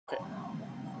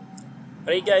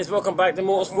Right guys, welcome back to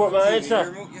Motorsport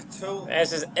Manager.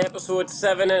 This is episode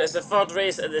 7 and it's the third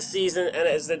race of the season and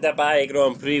it is the Dubai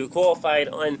Grand Prix. We qualified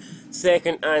on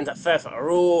 2nd and 5th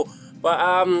row,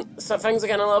 but so things are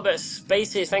getting a little bit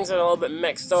spicy, things are a little bit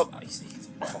mixed up.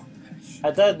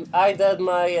 I did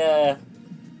my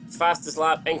fastest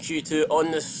lap in Q2 on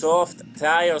the soft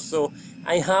tyre, so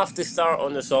I have to start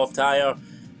on the soft tyre.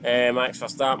 Max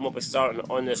Verstappen will be starting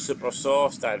on the super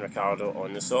soft and Ricardo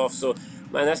on the soft, so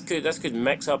man, this could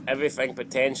mix up everything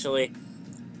potentially.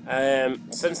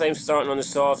 Since I'm starting on the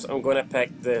softs, I'm going to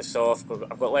pick the soft.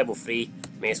 I've got level 3,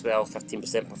 may as well,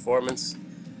 15% performance.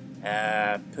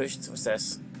 Pushed, what's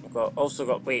this? I've also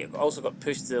got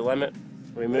pushed to the limit.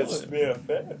 Removes.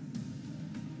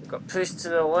 I've got pushed to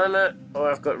the limit, or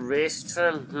I've got race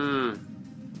trim.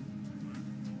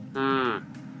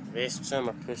 Race trim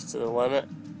or pushed to the limit.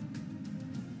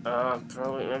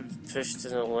 Probably maybe pushed to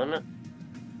the limit.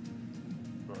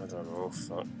 I don't know,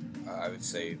 fuck. I would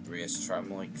say race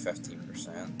trim like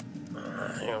 15%.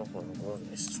 Yeah, I'm gonna go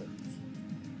race trim.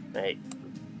 Right.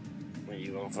 What are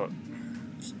you going for?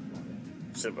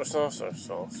 Super sauce or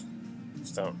sauce?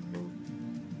 Start.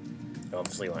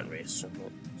 Obviously you want race trim.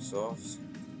 Sauce?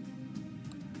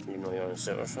 You know you're on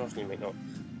super sauce, you might not.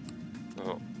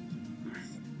 No.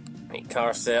 Right,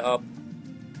 car setup.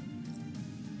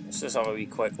 Let's just have a wee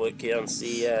quick look here and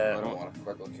see. I don't want a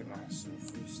quick look at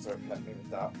myself. You start hitting me with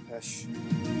that pish.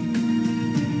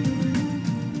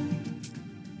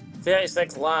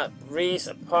 36 lap race.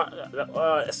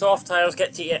 Soft tyres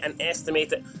get to you an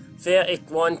estimated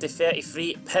 31 to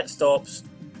 33 pit stops.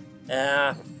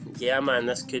 Yeah, man,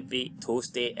 this could be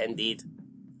toasty indeed.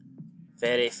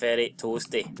 Very, very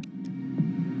toasty.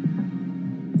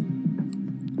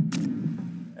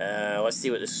 Let's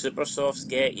see what the super softs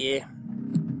get you.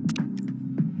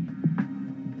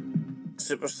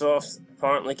 Super softs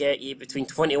apparently get you between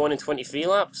 21 and 23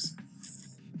 laps.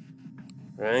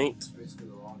 Right.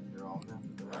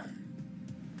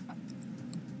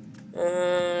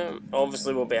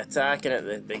 Obviously we'll be attacking at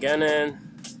the beginning.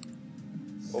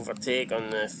 Overtake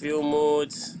on the fuel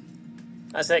modes.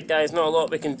 That's it guys, not a lot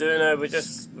we can do now. We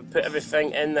put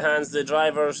everything in the hands of the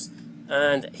drivers.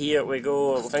 And here we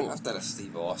go. I've done a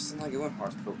Steve Austin, like it went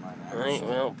hard to put my name. Right,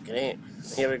 well, great.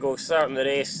 Here we go, starting the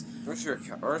race. Where's your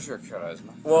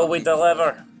charisma? Will we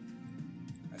deliver?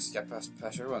 I skip this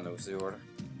pish, everyone knows the order.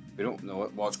 We don't know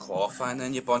it. Watch qualifying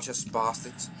then, you bunch of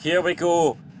spastics. Here we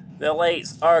go. The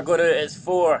lights are going out. It's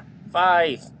 4,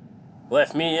 5.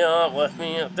 Lift me up, down,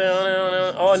 down,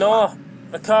 down. Oh no!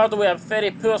 Ricardo, we have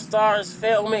very poor starters.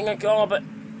 Vettel making a go, but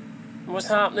what's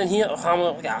happening here? Oh,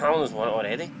 Hamilton's won it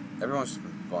already. Everyone's just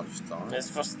been bunched down. It's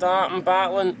Verstappen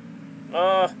battling.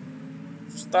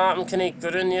 Verstappen, can he go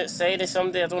around the outside of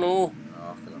somebody? I don't know.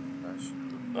 Oh, because I'm a pish.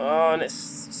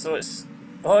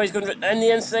 Oh, and he's going in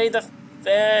the inside of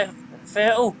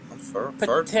Vettel.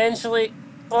 Potentially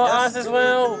Bottas as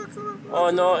well.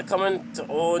 Oh no, coming.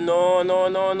 Oh no,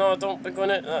 don't be going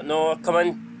it. No,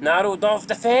 coming. Narrowed off,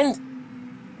 defend.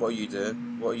 What are you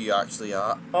doing? What are you actually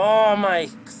at? Oh my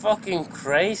fucking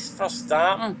Christ,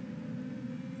 Verstappen.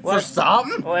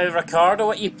 Verstappen? Oh, Ricardo,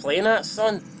 what are you playing at,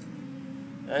 son?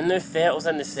 And now Vettel's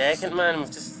in the second, man.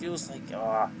 It just feels like,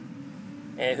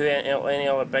 any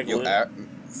other big loop?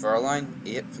 Furline,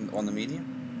 8 on the medium?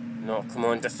 No, come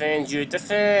on, defend. How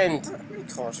many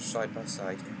cars are side by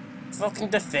side here? Fucking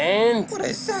defend. What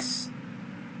is this?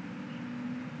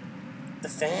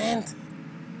 Defend.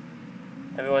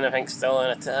 Everyone, I think, still in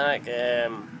attack.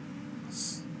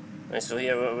 So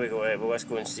here we go. Well, let's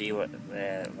go and see what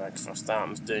Max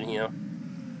Verstappen's doing here.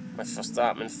 Max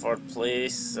Verstappen in 3rd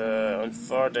place. On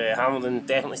 3rd, Hamilton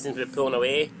definitely seems to be pulling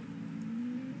away.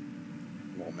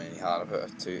 Well, I mean, he had about a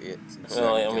 2-8.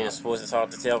 Well, I mean, I suppose it's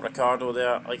hard to tell. Ricardo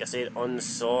there, like I said, on the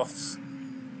softs.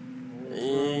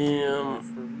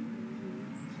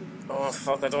 Oh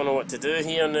fuck, I don't know what to do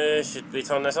here now. Should we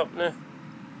turn this up now?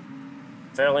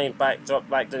 Fairlane drop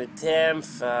back to the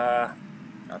 10th.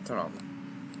 I'll turn up.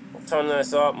 We'll turn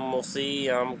this up and we'll see.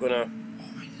 I'm gonna.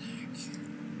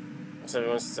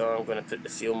 So I'm gonna put the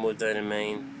fuel mode down in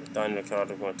mine. Dan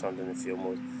Ricardo, I'm gonna turn down the fuel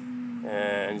mode.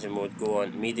 Engine mode go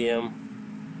on medium.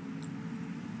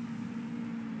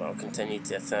 But I'll continue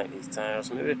to attack these tyres.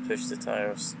 Maybe push the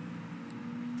tyres.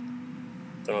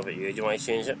 Don't know about you. Do you want to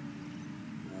change it?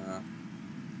 Nah.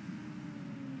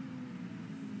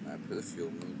 I put the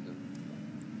fuel mode down.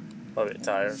 What about the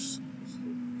tyres?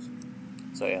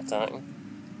 So you're attacking.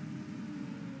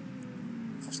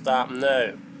 Verstappen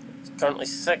now. It's currently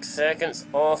 6 seconds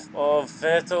off of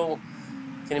Vettel.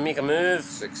 Can he make a move?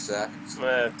 6 seconds.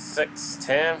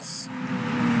 6/10.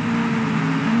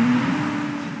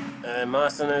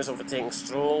 Massa now is overtaking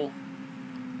Stroll.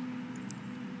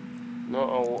 Not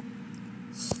all.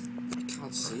 I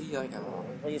can't see. Like,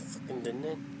 What are you fucking doing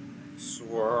then?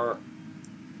 swear.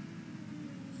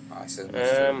 I said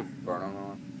Mr. Burning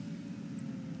on.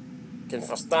 Can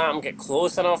Verstappen get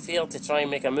close enough here to try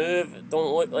and make a move? It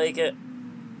don't look like it.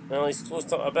 Well, he's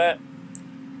closed up a bit.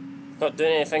 Not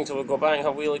doing anything, so we'll go back and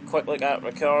have a wee look, quick look at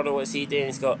Ricciardo. What's he doing?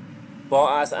 He's got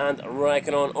Bottas and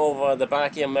Raikkonen over the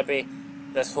back here. Maybe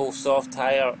this whole soft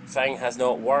tyre thing has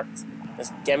not worked.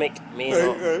 This gimmick may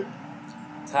not.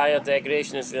 Tyre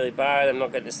degradation is really bad. I'm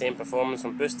not getting the same performance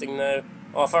from boosting now.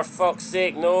 Oh, for fuck's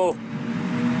sake, no!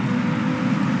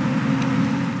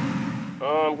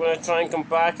 Oh, I'm going to try and come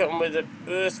back at him with the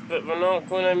boost, but we're not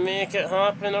going to make it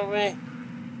happen, are we?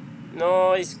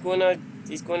 No, he's going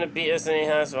to beat us, and he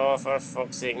has. Oh, for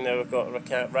fuck's sake! Now we've got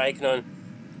Raikkonen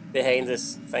behind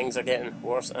us. Things are getting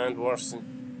worse and worse. And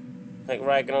I think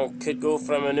Raikkonen could go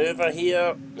for a manoeuvre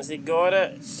here. Has he got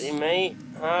it? He might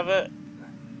have it.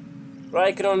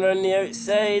 Raikkonen round the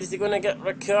outside. Is he going to get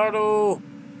Ricciardo?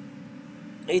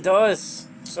 He does.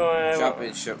 So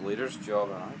Championship leader's job,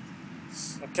 right?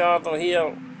 Ricciardo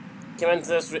here came into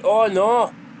this. Oh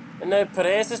no! And now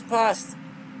Perez has passed.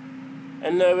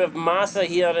 And now we have Massa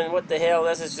here, and what the hell?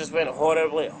 This has just went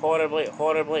horribly, horribly,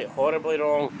 horribly, horribly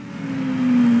wrong.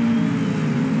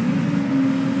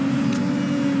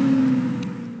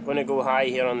 I'm going to go high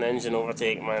here on the engine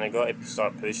overtake, man. I got to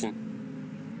start pushing.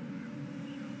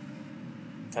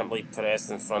 Can't believe Perez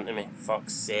is in front of me.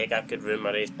 Fuck's sake, I could ruin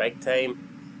my race big time.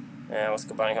 Let's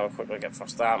go back and have a quick look at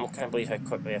Verstappen. Can't believe how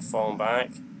quickly I've fallen back.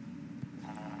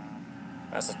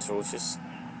 That's atrocious.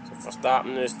 So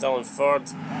Verstappen now still in third.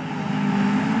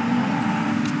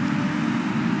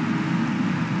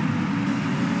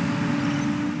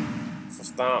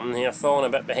 Verstappen here, falling a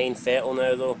bit behind Vettel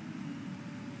now though.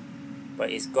 But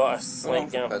he's got a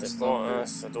slight gap to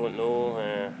Bottas. I don't know.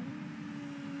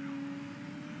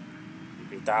 It'd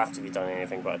be daft if he done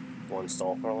anything but one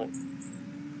stopper, like.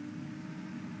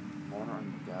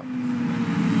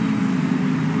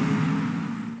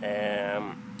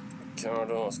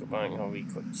 Ricciardo, let's go back and have a wee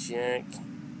quick check.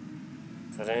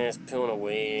 Perez pulling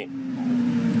away.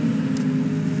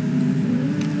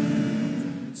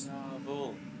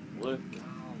 Look,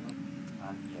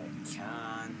 and you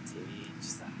can't teach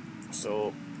that.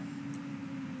 So,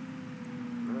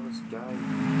 where was the guy?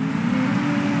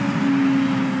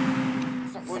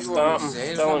 Verstappen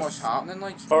still what's happening,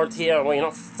 like? third here. Well, you're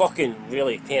not fucking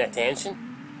really paying attention.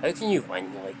 How can you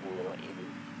win like when you're not even?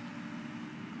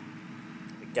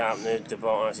 The gap now to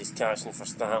Bottas, he's catching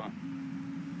Verstappen.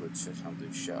 Which I can't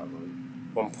do shit about.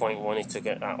 1.1, he took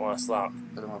it that last lap.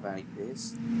 I don't have any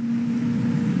pace.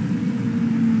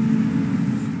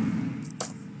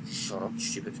 Shut up,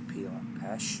 stupid peel and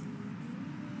pish.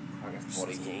 I get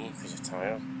 40 because you're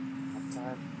tired. I'm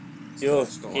tired. Yo,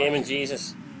 Game and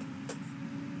Jesus.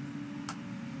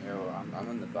 Yo, I'm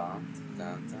in the band.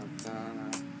 Dun, dun,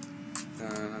 dun, dun,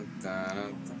 dun, dun,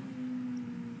 dun.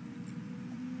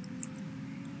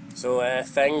 So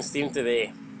things seem to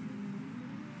be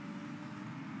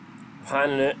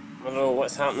panning out. I don't know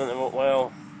what's happening.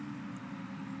 Well,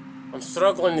 I'm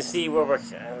struggling to see where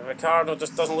Ricciardo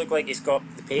just doesn't look like he's got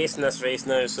the pace in this race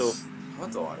now, so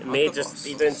it may just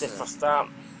be down to Verstappen.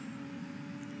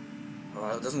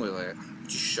 Well, it doesn't look like it.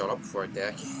 Just shut up for a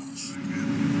deck. Ouch.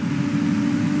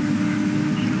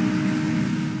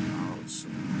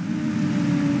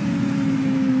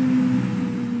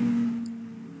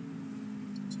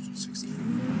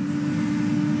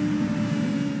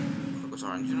 What's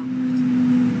orange, you know?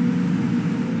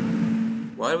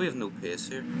 Why do we have no pace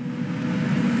here?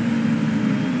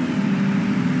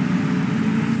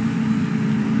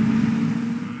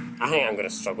 I think I'm going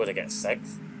to struggle to get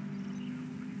 6th.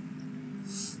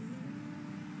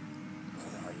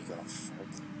 Oh, you got a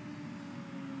third.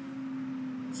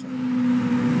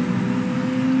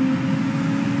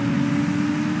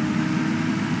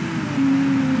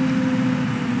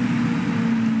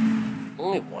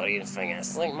 Only worrying thing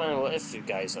is, like, man, what if the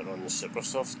guys that are on the super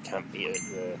soft can't beat out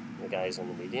the guys on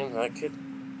the medium? That could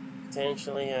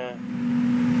potentially,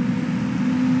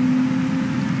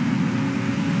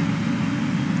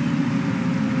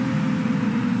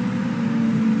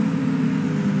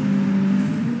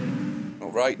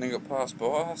 Right, now got past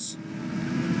Bottas.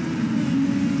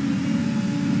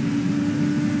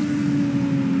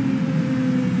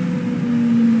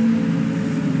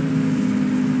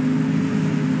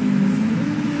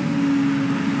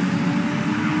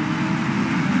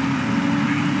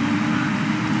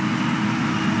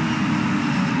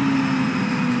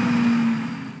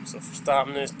 so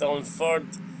Verstappen now is still in third.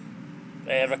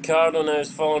 Ricciardo now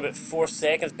is falling about 4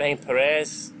 seconds behind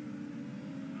Perez.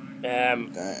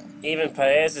 Damn. Even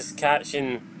Perez is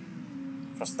catching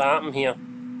Verstappen here.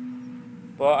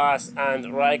 Bottas and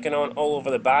Raikkonen all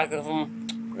over the back of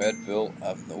him. Red Bull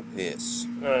have no pace.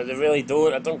 They really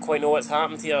don't. I don't quite know what's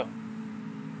happened here.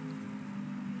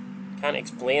 Can't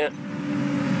explain it.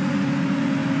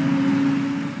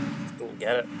 Just don't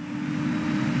get it.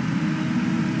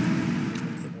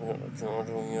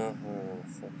 Ricardo here.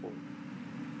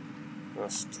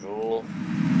 Stroll.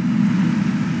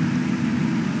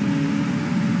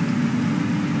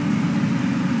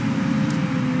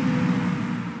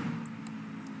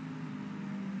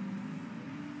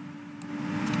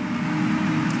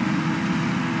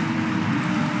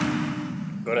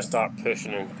 Going to start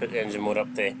pushing and put the engine mode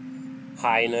up to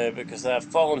high now because I've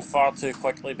fallen far too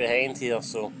quickly behind here,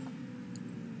 so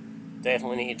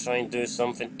definitely need to try and do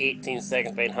something. 18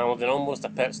 seconds behind Hamilton, almost a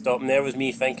pit stop, and there was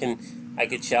me thinking I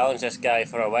could challenge this guy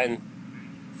for a win.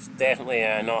 It's definitely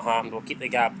not happened. We'll keep the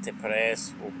gap to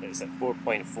Perez. It's at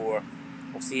 4.4.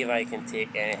 We'll see if I can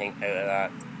take anything out of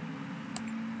that.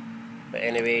 But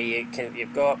anyway,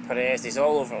 you've got Perez. He's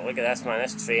all over. Look at this, man.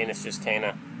 This train is just kind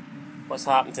of... What's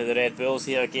happened to the Red Bulls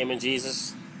here, Gaming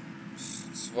Jesus?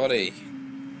 It's what a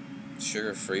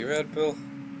sugar-free Red Bull.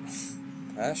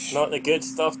 Ash. Not the good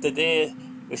stuff today.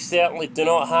 We certainly do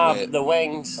not have the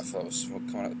wings. I thought it was smoke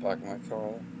coming out the back of my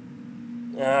car.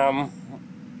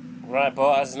 Right,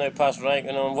 Bottas is now past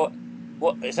Raikkonen.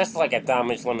 What is this, like a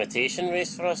damage limitation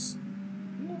race for us?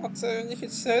 No, you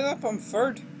could say that, I'm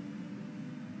third.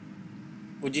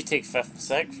 Would you take 5th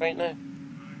and 6th right now?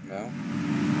 No.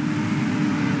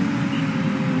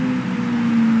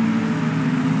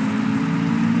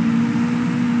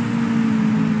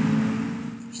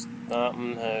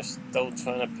 Verstappen still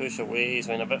trying to push away. He's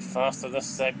going a bit faster this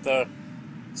sector.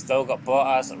 Still got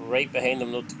Bottas right behind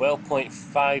him though,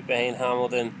 12.5 behind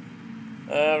Hamilton.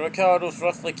 Ricciardo's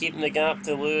roughly keeping the gap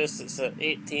to Lewis. It's at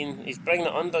 18. He's bringing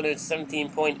it under now to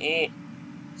 17.8.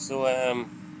 So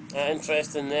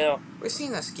interesting there. We're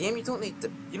seeing this game. You don't need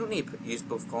to use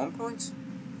both compounds.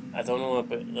 I don't know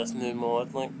about this new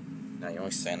mod, like. No, you're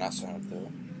only saying that's what I'm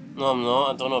doing. No, I'm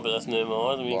not. I don't know about this new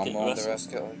mod. I mean, One more, the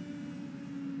rest get like.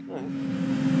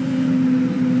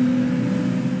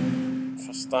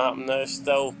 Verstappen now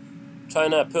still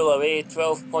trying to pull away,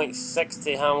 12.6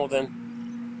 to Hamilton.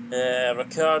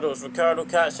 Ricciardo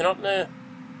catching up now.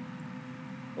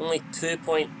 Only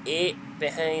 2.8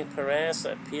 behind Perez,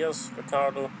 it appears.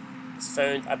 Ricciardo has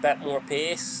found a bit more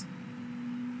pace.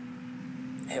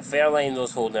 Fairline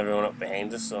though's holding everyone up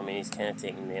behind us, so I mean he's kind of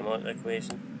taking them out of the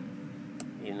equation.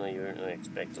 Even though you wouldn't really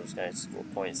expect those guys to score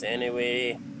points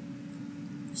anyway.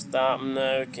 Verstappen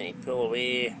now, can he pull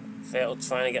away? Vettel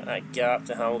trying to get that gap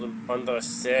to Hamilton under a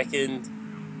second.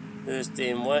 Who's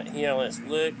doing what here? Let's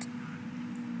look.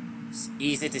 It's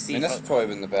easy to see. I mean, this has probably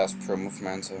been the best promo from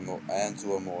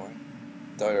Enzo Amore.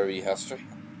 WWE history.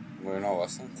 We're not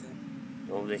listening to him.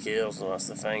 Nobody cares, so that's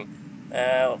the thing.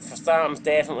 Verstappen's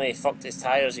definitely fucked his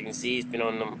tyres. You can see he's been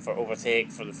on them for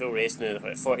overtake for the full race now.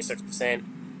 They're at 46%.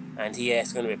 And he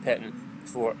is going to be pitting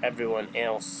before everyone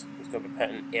else. He's going to be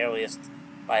pitting earliest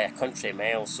by a country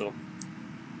mile. So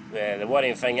the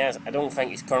worrying thing is, I don't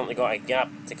think he's currently got a gap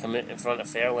to come out in front of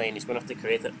Fairlane. He's going to have to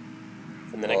create it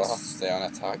from the next. I'll have to stay on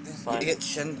attack then. You get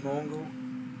shinned, Mongo.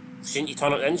 Shouldn't you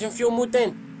turn up the engine fuel mode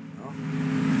then? No.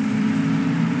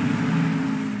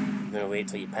 You're going to wait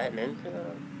till you pit in for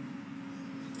a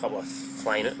couple of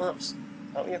flying it laps? Is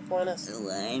that what your plan is?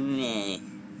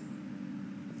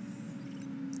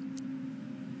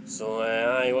 So,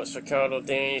 what's Ricciardo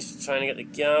doing? He's trying to get the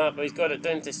gap, but he's got it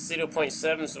down to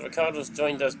 0.7, so Ricciardo's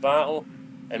joined this battle.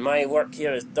 And my work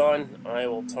here is done. I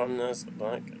will turn this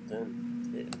back down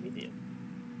to medium.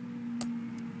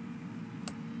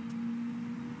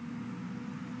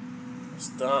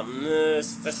 Starting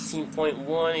this,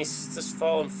 15.1, he's just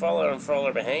falling further and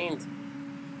further behind.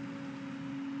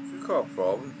 If you've got a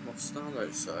problem, we'll stand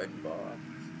outside and bar.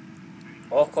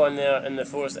 Ocon there in the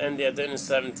Force India down in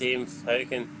 17th. How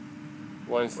can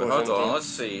one Force Hold India? on, let's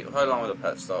see. How long will the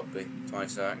pit stop be? 20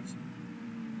 seconds?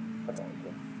 I don't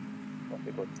know. That'll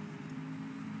be good.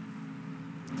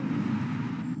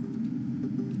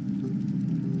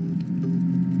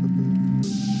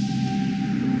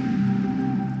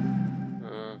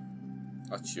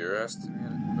 That's your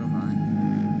estimate. Don't mind.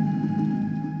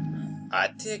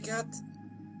 I'd take it.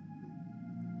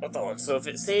 Hold on. So if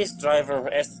it says driver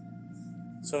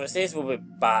so if it says we'll be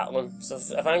battling, so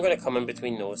if I'm going to come in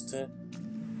between those two,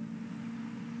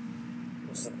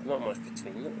 there's not much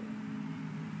between them.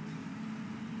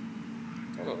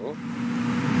 I don't know.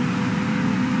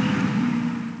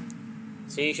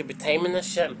 So you should be timing this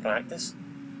shit in practice.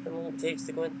 How long it takes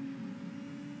to go in?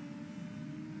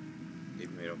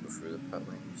 We don't go through the pit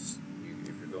lanes.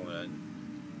 If you're going in,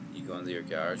 you go into your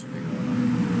garage and you're going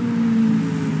in.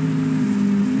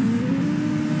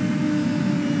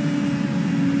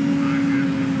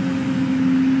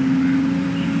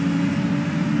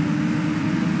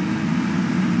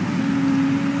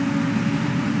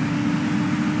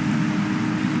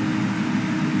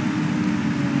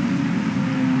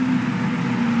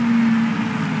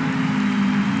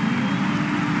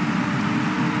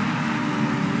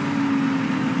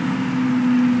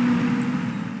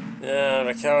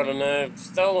 Ricardo now,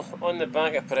 still on the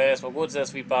back of Perez. We'll go to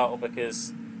this wee battle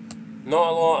because not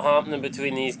a lot happening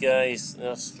between these guys.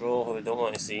 There's Stroll, who we don't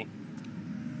want to see.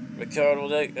 Ricardo,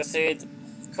 like I said,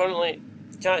 currently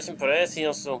catching Perez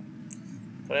here, so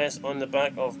Perez on the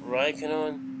back of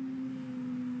Raikkonen.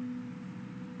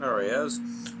 There he is.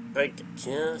 Big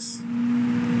kiss.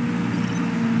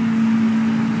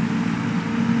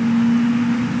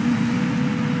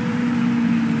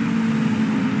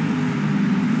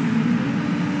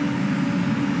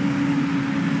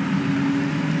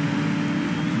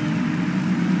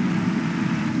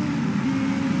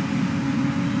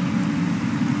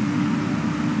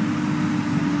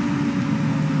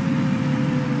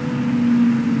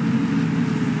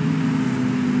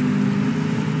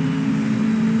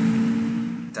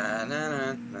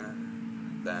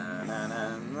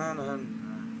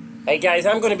 Hey guys,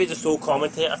 I'm going to be the sole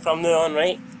commentator from now on,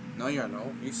 right? No, you're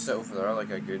no. You sit over there like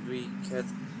a good wee kid,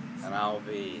 and I'll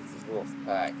be the wolf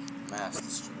pack mass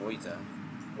destroyer.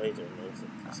 What are you doing, mate?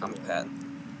 I'm petting.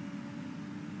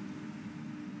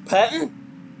 Pitting?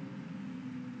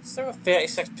 Still got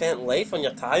 36% life on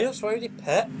your tyres, why would you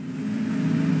pit?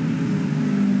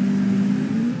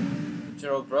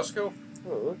 Gerald Briscoe?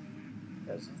 Oh.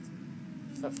 Is it?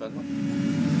 Fifth fiddler. You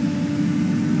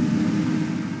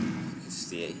can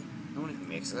stay. No one even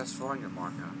makes it this far in your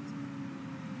market.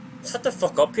 Shut the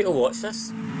fuck up, people watch this.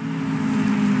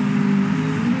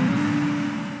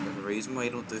 There's a reason why you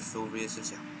don't do full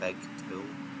races, you big tool.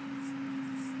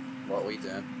 What are we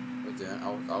doing? We're doing.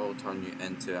 I will turn you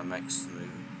into a mixed movie.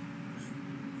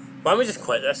 Why don't we just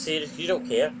quit this series? You don't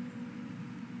care.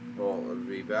 Well, it would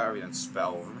be better than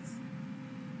spell over it.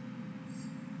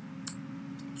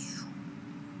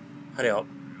 Hurry up.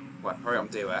 What? Hurry up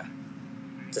and do it.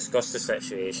 Discuss the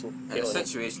situation. The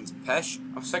situation's pish.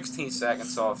 I'm 16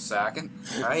 seconds off second,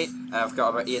 right? And I've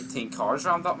got about 18 cars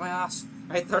rammed up my ass.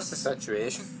 Right, there's the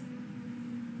situation.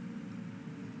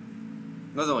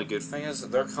 Not the only good thing is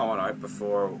that they're coming out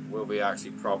before we'll be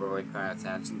actually properly paying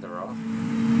attention to Raw.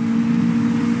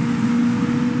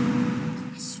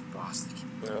 It's spastic.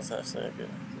 No, that's not good.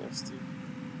 That's too.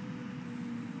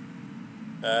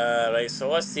 Right, so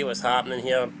let's see what's happening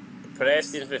here. Perez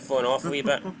seems to be falling off a wee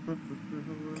bit.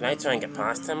 Can I try and get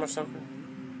past him or something?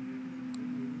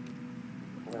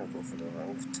 I'm gonna go for the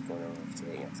round to go on to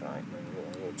the attack, man.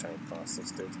 I'm gonna try and pass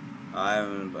this dude.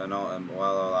 And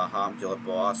while all that happened, you'll let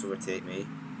boss overtake me.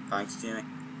 Thanks, Jimmy.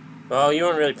 Well, you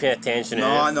weren't really paying attention.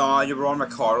 No, you were on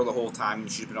Ricardo the whole time. You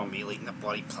should have been on me leading the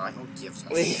bloody pack. Don't give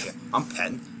a shit. I'm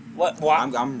pinned. What?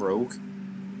 I'm rogue.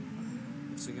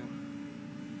 What's he going?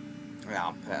 Yeah,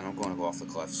 I'm pinned. I'm going to go off the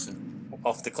cliff soon.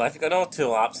 Off the cliff? You got all 2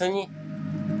 laps in you?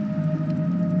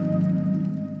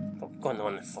 I'm going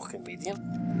on the fucking medium.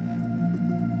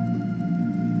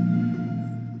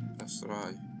 That's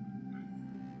right.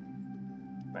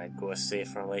 I'd go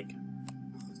safer, like.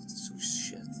 That's so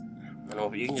shit. I know,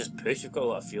 but you can just push. You've got a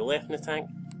lot of fuel left in the tank.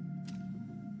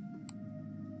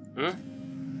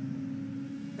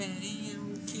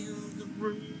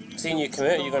 Seeing you come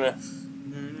out, are you gonna...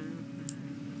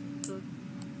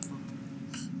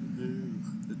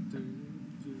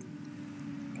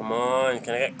 Come on,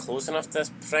 can I get close enough to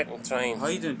this prick and try and... How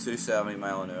are you doing 270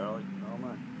 mile an hour? Like, no,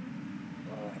 man.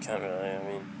 Oh, I can't really, I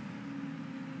mean...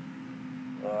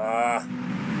 Ah.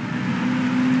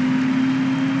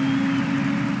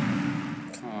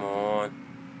 Come on.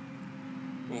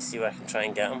 Let me see where I can try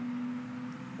and get him.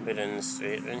 Maybe down the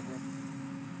straight round here.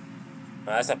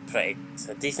 Oh, that's it's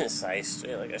a decent size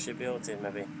straight, like I should be able to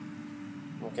maybe...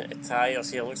 Looking at the tyres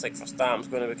here, looks like Verstappen's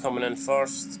going to be coming in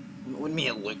first. What do you mean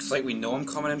it looks like? We know I'm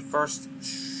coming in first.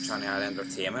 Trying to add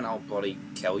entertainment, I'll bloody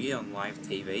kill you on live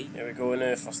TV. Here we go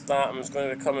now, Verstappen's going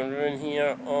to be coming round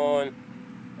here on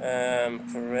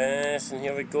Perez, and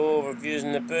here we go, we're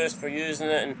using the boost, we're using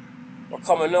it, and we're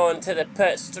coming on to the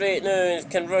pit straight now.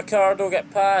 Can Ricardo get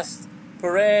past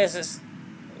Perez?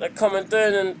 They're coming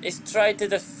down, and he's tried to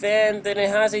defend, and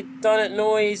has he done it?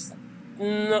 No, he's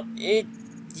not.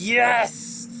 Yes!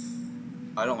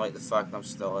 I don't like the fact I'm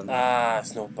still in.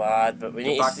 It's not bad, but we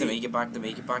need to see. Get back to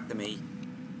me.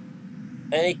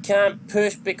 And he can't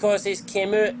push because he's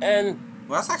came out in.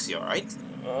 Well, that's actually alright.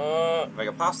 If I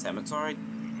get past him, it's alright.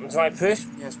 Do I push?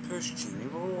 Yes, push Jimmy,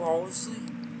 bro, obviously.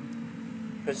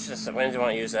 Push this. When do you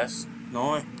want to use this?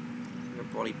 No. Your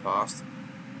bloody past.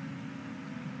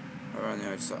 Around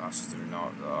the outside, I should do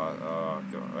not.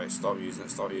 Right, stop using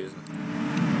it, stop using it.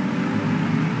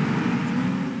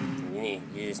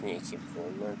 You just need to keep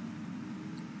going, man.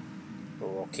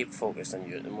 Well, I'll keep focused on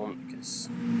you at the moment because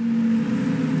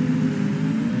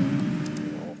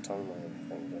I'll turn my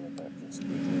thing down a bit and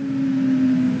speed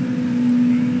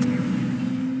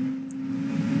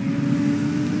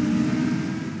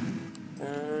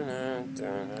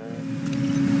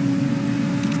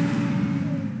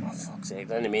Oh, fuck's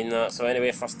sake, I didn't mean that. So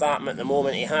anyway, for starting at the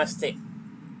moment, he has to...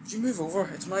 Would you move over?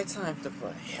 It's my time to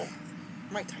play.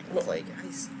 My time to play,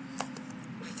 guys.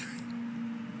 My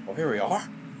time. Oh, here we are.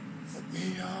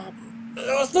 Yeah.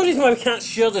 There's no reason why we can't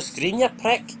share the screen, you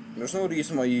prick. There's no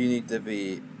reason why you need to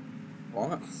be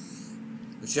on it.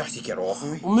 Did you actually get off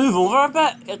of me? We'll move over a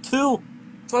bit. A tool.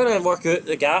 Trying to work out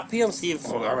the gap here and see if...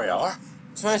 Oh, there we are.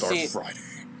 Trying to see... Friday.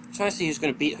 Trying to see who's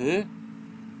going to beat who.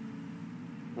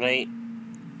 Right.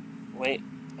 Wait.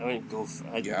 I wouldn't go for...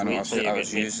 I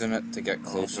was using it to get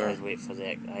closer. I'd wait for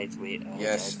the... I'd wait.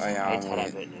 Yes, I am. I'd hit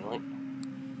it about now, like.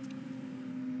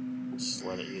 Just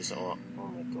let it use it a lot. Oh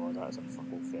my god, that's a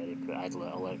fucking very good... I'd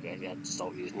let it... I'd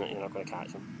stop using it. You're not going to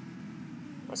catch him.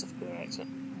 That's a poor exit.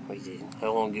 What are you doing?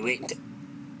 How long are you waiting to...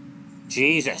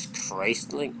 Jesus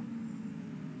Christ, like...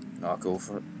 I'll go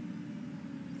for it.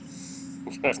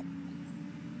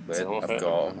 Wait,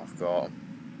 I've got him.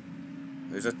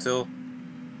 Who's it till?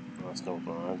 That's not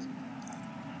bad.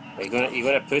 Are you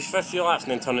gonna push for a few laps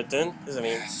and then turn it down? Because I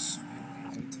mean... Yes.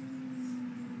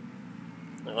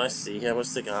 Now let's see here,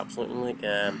 what's the gaps looking like?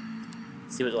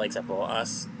 See what the likes of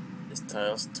Bottas. His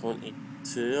tire's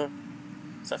 22.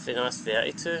 Is that fit? No, that's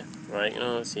 32. Right,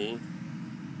 let's see.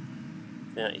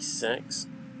 36.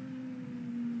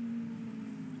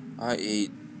 I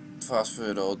eat fast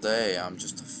food all day, I'm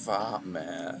just a fat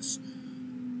mess.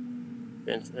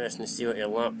 Be interesting to see what your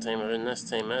lap time around this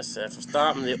time is. For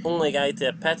starting, the only guy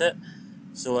to pit it.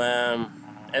 So,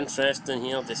 interesting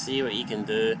here to see what he can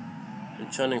do.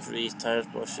 I'm churning for these tyres,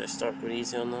 but should I start going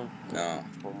easy on them? No.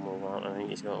 One more lap, I think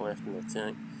he's got left in the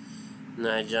tank.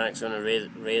 Nah, Jack's gonna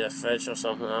raid a fridge or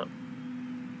something like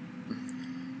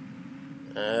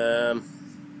that.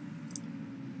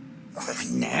 My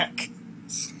neck.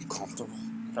 So uncomfortable.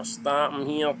 For starting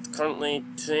here, currently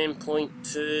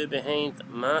 10.2 behind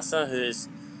Massa, who's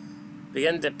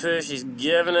beginning to push. He's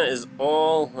giving it his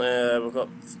all. We've got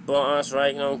Bottas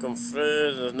right now come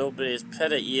through. There's nobody's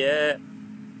pitted yet.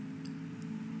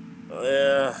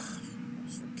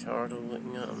 What's Ricardo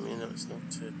looking at? I mean, it's not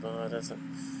too bad, is it?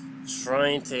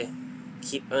 Trying to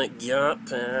keep that gap.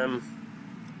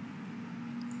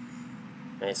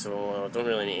 So I don't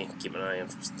really need to keep an eye on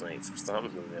for starting.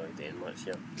 Not really doing much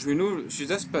here. Should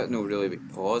this bit not really be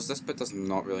paused? This bit does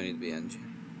not really need to be in.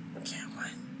 Okay, why?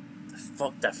 The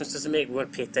fuck difference does it make? We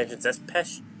want to pay attention to this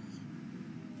pish.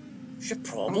 What's your I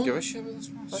problem? don't give a shit about this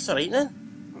match. That's alright then.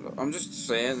 I'm just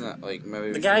saying that, like,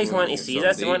 maybe The guys want to see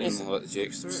this. They want to see let the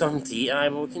Jakes through. something to eat. Aye,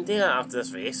 well, we can do that after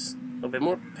this race. There'll be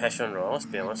more pish on Raw, let's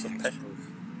be honest. With pish.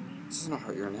 This is not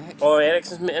hurt your neck. Oh,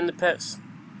 Ericsson's in the pits.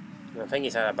 I think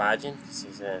he's had a badging. He's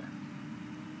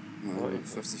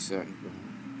 50 seconds.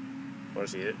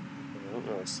 Where's he at? I don't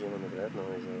really see him on the grid now.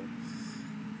 He's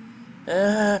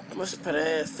what's it put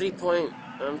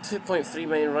 2.3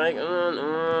 million right on.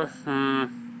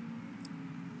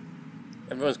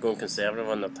 Everyone's going conservative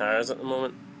on their tyres at the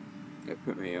moment. They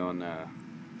put me on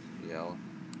yellow.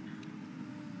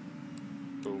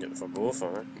 You can get them for both,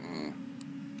 alright.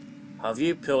 Have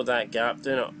you pulled that gap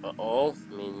down at all?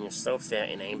 I mean, you're still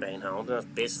 39 behind Hamilton. That's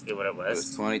basically what it was. It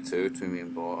was 22 between me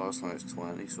and Bottas, now it's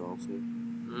 20, so I'll see.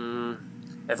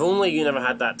 If only you never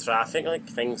had that traffic, like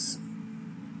things.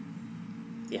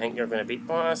 Do you think you're going to beat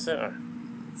Bottas it, or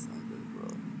is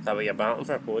that what you're battling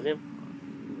for a podium?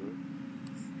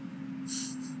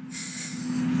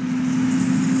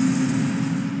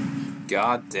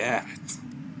 God damn it.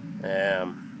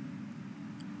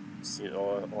 See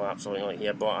all absolutely like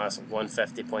here. Bottas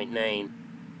 150.9,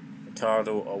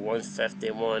 Ricardo a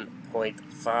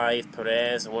 151.5,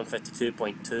 Perez a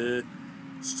 152.2,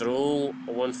 Stroll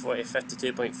a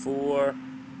 52.4. We're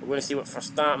going to see what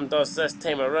Verstappen does this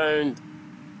time around.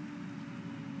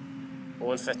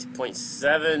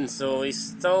 150.7, so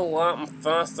he's still lapping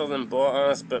faster than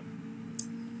Bottas, but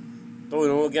don't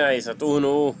know, guys. I don't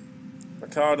know.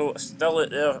 Ricardo still out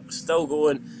there, still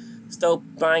going, still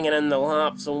banging in the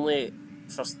laps. Only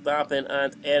Verstappen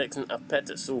and Ericsson have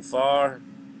pitted so far.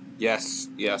 Yes,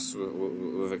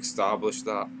 we've established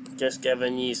that. Just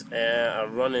giving you a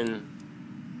running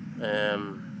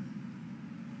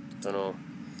Don't know.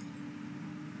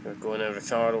 We're going now.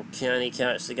 Ricardo, can he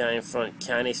catch the guy in front?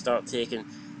 Can he start taking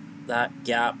that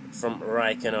gap from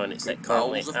Raikkonen? It's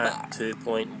currently at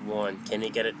 2.1. Can he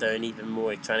get it down even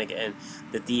more? He's trying to get in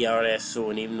the DRS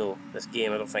zone, even though this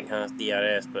game I don't think has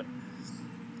DRS, but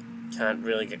can't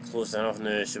really get close enough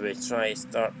now. Should we try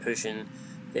start pushing?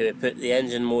 They would put the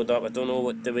engine mode up. I don't know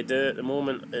what do we do at the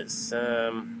moment. It's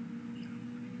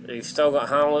you've still got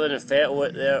Hamilton and Vettel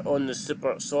out there on the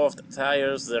super soft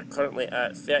tyres. They're currently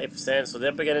at 30%, so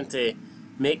they're beginning to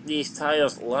make these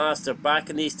tyres last. They're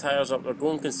backing these tyres up. They're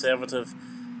going conservative,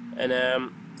 and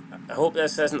I hope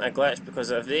this isn't a glitch,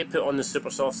 because if they put on the super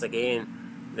softs again,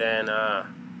 then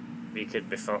we could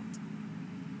be fucked.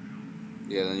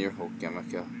 Yeah, then your whole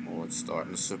gimmick would start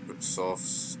in the super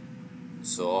softs.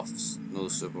 No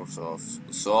super softs.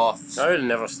 The softs. I would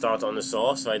never start on the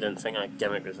softs, so I didn't think that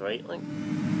gimmick was right. Like,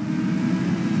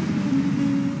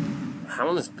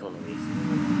 Hamilton's pulling away.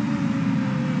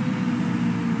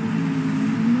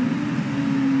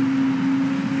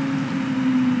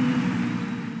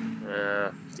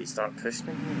 Did he start pushing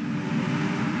him?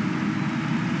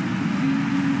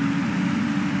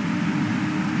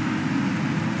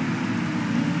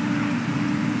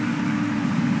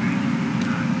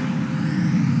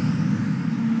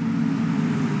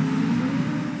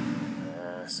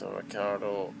 So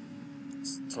Ricardo,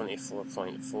 it's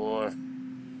 24.4. At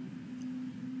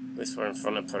least we're in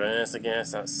front of Perez, I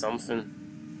guess. That's something.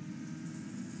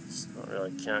 It's not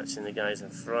really catching the guys in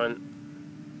front.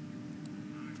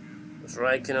 What's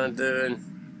Raikkonen doing?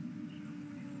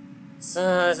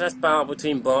 So it's this battle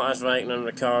between Bottas, Raikkonen and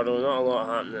Ricardo. Not a lot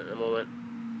happening at the moment.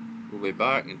 We'll be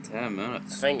back in 10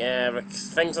 minutes. I think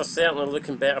things are certainly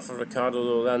looking better for Ricardo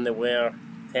though than they were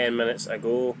 10 minutes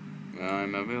ago.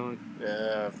 Maybe like...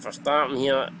 For starting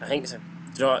here, I think it's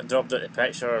dropped out the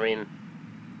picture. I mean,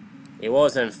 he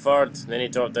was in third, then he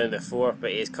dropped down to fourth,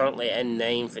 but he's currently in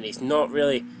ninth, and he's not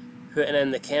really putting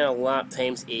in the kind of lap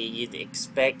times you'd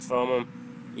expect from him,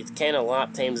 the kind of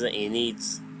lap times that he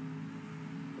needs.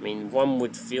 I mean, one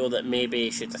would feel that maybe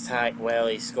he should attack while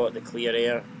he's got the clear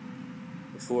air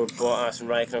before Bottas and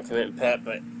Raikkonen come out and pit,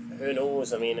 but who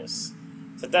knows? I mean, it's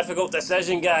a difficult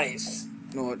decision, guys.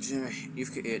 No, Jimmy,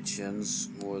 you've got 8 chins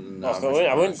more than that.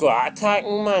 I wouldn't go out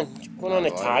attacking, man. Going on the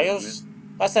tyres.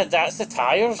 That's the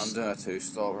tyres. I'm doing a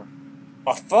 2-stopper.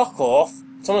 Oh, fuck off.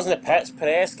 Someone's in the pits.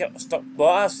 Perez get stuck.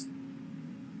 Bottas.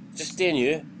 Just staying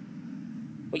you.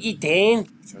 What you doing?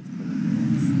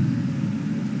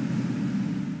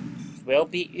 Well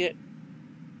beat you.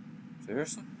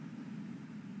 Seriously?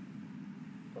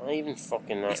 Not even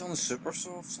fucking that. He's on the super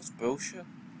softs. That's bullshit.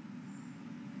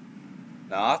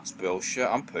 Nah, that's bullshit.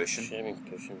 I'm pushing. Should have been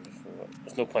pushing before.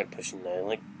 There's no point pushing now.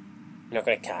 Like, you're not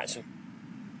gonna catch him.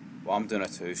 Well, I'm doing a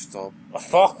 2-stop. Oh,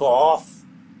 fuck off.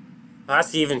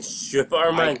 That's even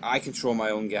stupider, man. I control my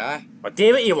own guy. Well,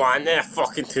 do what you want then, a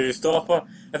fucking 2-stopper.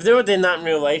 If they were doing that in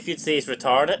real life, you'd say it's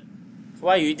retarded. So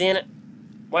why are you doing it?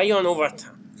 Why are you on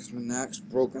overtime? Because my neck's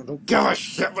broken. I don't give a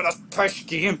shit with this push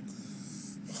game.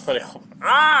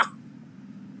 Ah!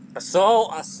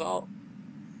 Assault.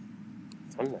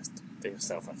 Turn this. Do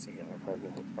yourself a favour,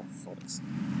 man. For fuck's sake.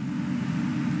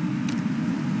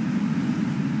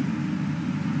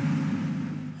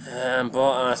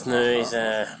 Bottas now,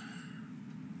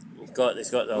 he's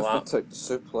got the lap. Took the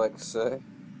suplex,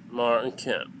 Martin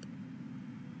Kemp.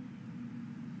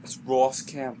 It's Ross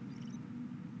Kemp.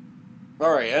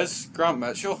 There he is, Grant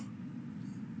Mitchell.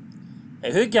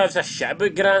 Hey, who gives a shit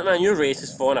about Grant, man? Your race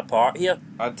is falling apart here.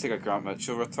 I'd take a Grant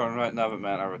Mitchell return right now, but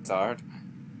man, I retired.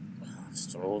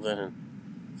 Strolled in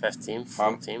 15th,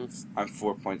 14th. I'm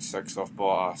 4.6 off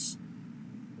Bottas.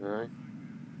 Right.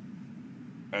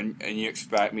 And you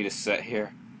expect me to sit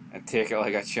here and take it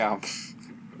like a champ?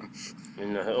 I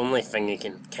mean, the only thing you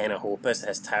can kind of hope is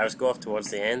his tyres go off towards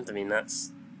the end. I mean, that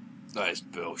is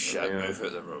bullshit. Yeah. Move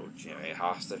out the road, Jimmy. It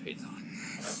has to be done.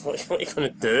 What are you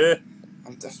going to do?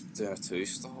 I'm just doing a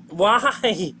 2-stop.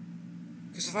 Why?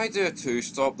 Because if I do a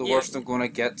 2-stop, the worst I'm going to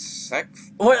get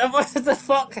 6th. What the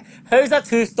fuck? How's that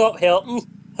 2-stop helping me?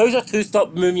 How's a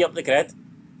 2-stop moving me up the grid?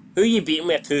 Who are you beating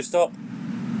with a 2-stop?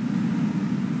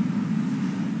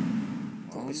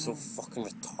 Don't be so fucking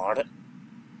retarded.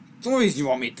 The only reason you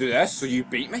want me to do this, so you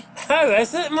beat me. How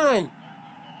is it, man?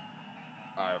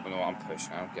 I don't know, I'm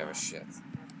pushing, I don't give a shit.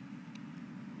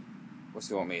 What's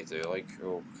he want me to do? Like,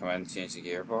 oh, come in, change the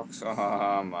gearbox? Oh,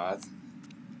 I'm mad.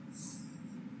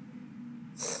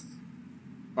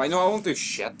 Right, no, I won't do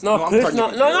shit. No, push,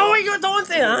 no, you don't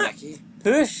do that. Mickey.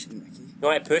 Push. You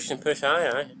want to push and push,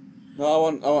 aye. No, I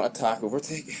want attack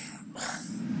overtake.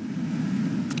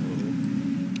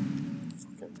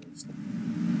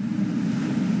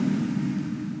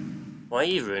 Why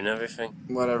you ruin everything?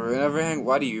 Why do I ruin everything?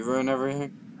 Why do you ruin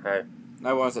everything? How?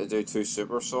 I wanted to do 2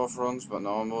 super soft runs, but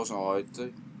no one wasn't allowed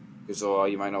to. Because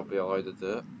you might not be allowed to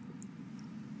do it.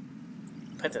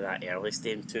 Put it that early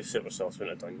stage, 2 super softs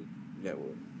wouldn't have done you. Yeah, it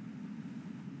would.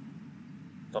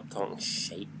 Stop talking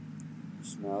shit.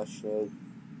 Smell shit.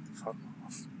 Fuck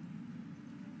off.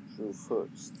 Truth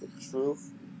hurts. The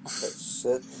truth that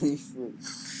set me free.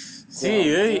 See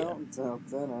you.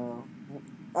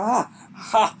 Ah!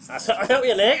 Ha! I help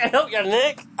your neck. I help your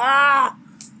neck. Ah!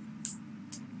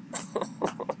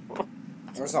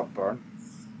 Where's that burn?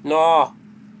 No.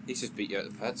 He's just beat you out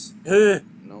the pits. Who?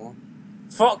 No one.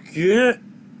 Fuck you.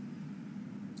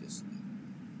 Just.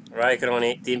 Riker on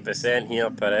 18% here.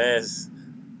 Perez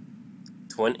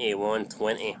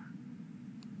 21-20.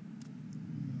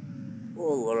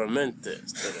 Oh,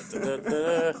 Loramentis.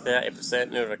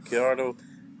 30% now. Ricciardo.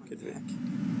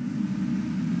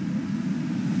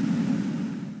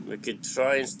 We could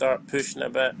try and start pushing a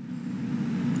bit.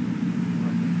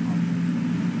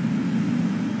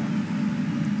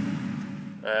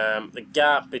 The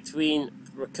gap between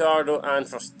Ricciardo and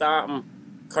Verstappen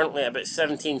currently at about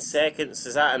 17 seconds.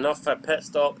 Is that enough for a pit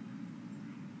stop?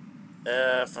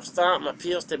 Verstappen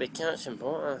appears to be catching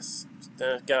Bottas.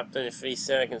 Gap down to 3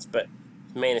 seconds, but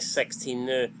it's minus 16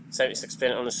 now.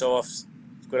 76% on the softs.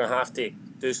 He's going to have to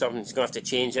do something. He's going to have to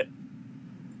change it.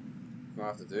 Gonna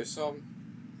have to do something.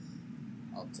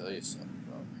 I'll tell you something,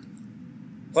 bro.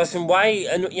 Listen, why?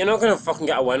 You're not going to fucking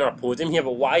get a winner or podium here,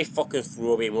 but why fucking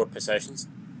throw away more positions?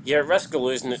 You're at risk of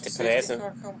losing it to Perez.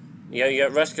 Yeah, you're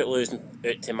at risk of losing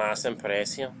it to Massa and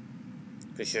Perez here.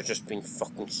 Because you're just being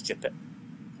fucking stupid.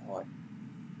 Why?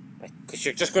 Because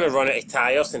you're just going to run out of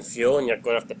tyres and fuel and you're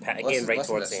going to have to pit again right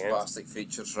towards the end. Plastic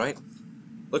features, right?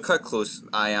 Look how close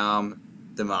I am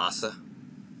to Massa.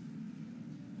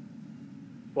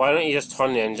 Why don't you just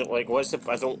turn the engine? Like, what's the...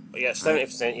 I don't... Yeah,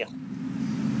 70%, yeah. I'm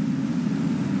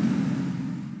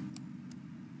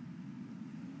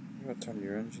gonna turn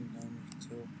your engine down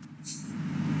too.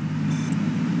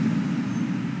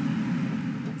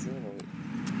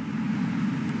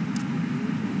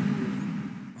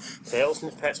 Tails in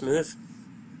the pits move.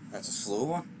 That's a slow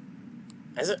one.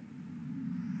 Is it?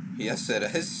 Yes, it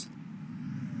is.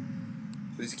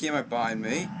 But he came out behind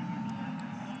me.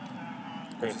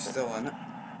 He's still in it.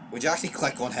 Would you actually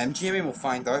click on him, Jamie, and we'll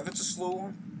find out if it's a slow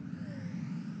one?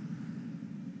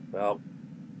 Well,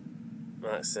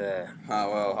 that's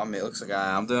well, I mean, it looks like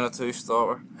I am doing a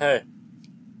 2-starter. How?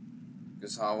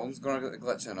 Because Hamilton's gonna get the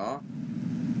glitching on.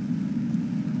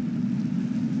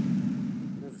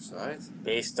 Move aside.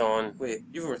 Based on... Wait,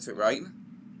 you've overtook Reitner?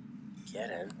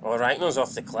 Get in. Oh, Raikkonen's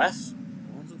off the cliff.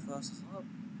 One's the fastest lap.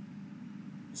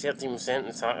 13% in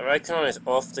the tire. Raikkonen is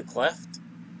off the cliff.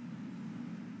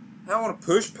 I want to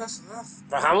push past the half.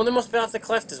 But Hamilton must be off the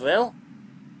cliff as well.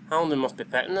 Hamilton must be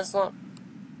pitting this lap.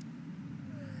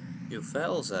 Yo,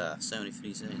 Vettel's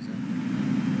 73 seconds.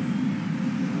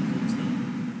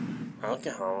 I look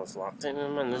at Hamilton's lap time,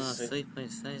 man. This is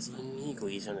 3.5, man. you go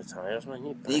easy on the tyres, man.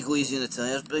 You go easy on the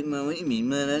tyres, big man. What do you mean,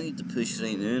 man? I need to push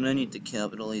right now, and I need to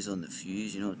capitalise on the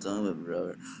fuse. You know what I'm talking about,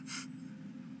 brother?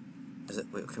 Is it?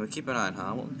 Wait, can we keep an eye on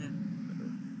Hamilton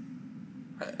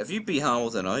here? If you beat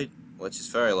Hamilton out, which is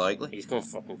very likely, he's going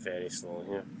fucking very slow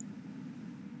here.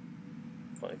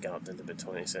 Got a gap down to about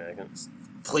 20 seconds.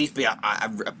 please be a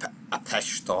pitch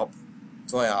stop.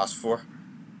 That's all I asked for.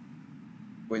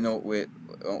 Wait, no, wait.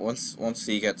 Once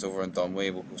he gets over and done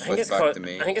with, we'll switch back to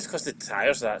me. I think it's because the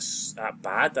tyres are that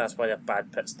bad. That's why they're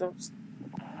bad pit stops.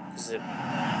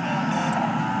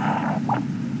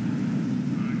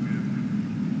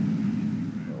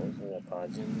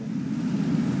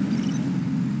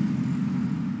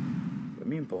 I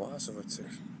mean, Bottas over to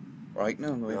right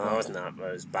now. No, it wasn't that.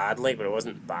 It was bad, like, but it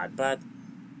wasn't bad.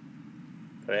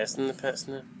 Rest in the pits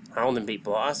now. Hamilton beat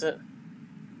Bottas it.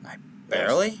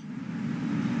 Barely.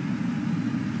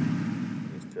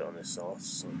 He's put on the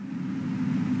sauce. So.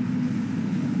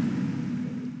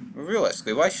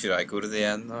 Realistically, why should I go to the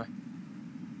end now?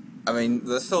 I mean,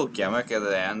 this whole gimmick at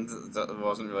the end that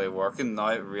wasn't really working, now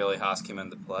it really has come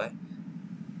into play.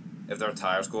 If their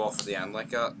tyres go off at the end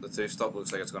like that, the two-stop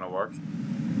looks like it's going to work.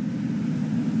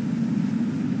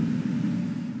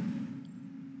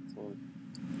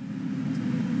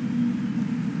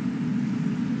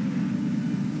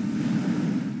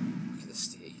 Look at the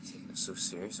state you're taking it so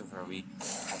serious over a wee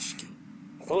pish game.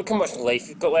 Look how much life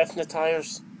you've got left in the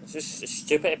tyres. It's just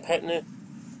stupid to pit now.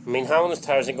 I mean, Hamilton's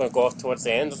tyres ain't going to go off towards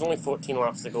the end. There's only 14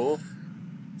 laps to go.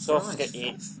 So to get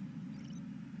 8.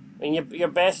 I mean, your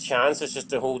best chance is just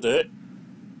to hold out.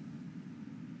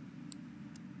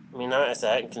 I mean, that is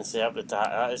it, and conserve the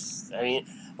that is. I mean,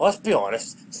 Let's be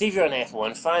honest. See if you're an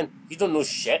F1 fan, you don't know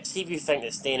shit. See if you think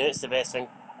that staying out's the best thing.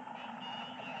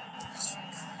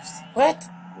 What?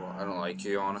 Well, I don't like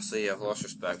you, honestly. I've lost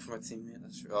respect for my teammate.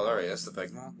 Oh, there he is, the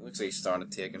big man. Looks like he's starting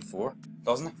to take in 4,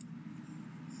 doesn't he?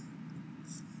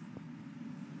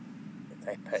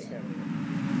 I pit here.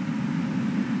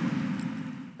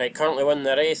 Right, currently winning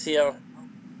the race here.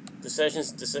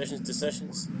 Decisions. I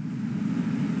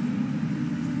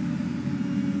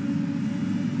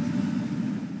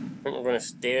think we're going to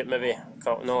stay at maybe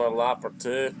another lap or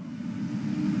 2.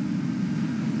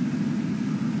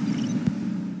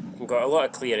 We've got a lot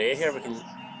of clear air here. We can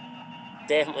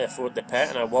definitely afford the pit,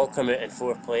 and I will come out in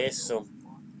 4th place. So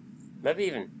maybe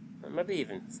even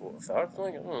 4th or 3rd.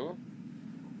 I don't know.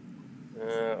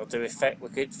 Or do we we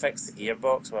could fix the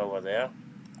gearbox while we're there.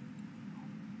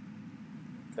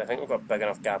 I think we've got a big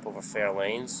enough gap over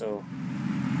Fairlane, so.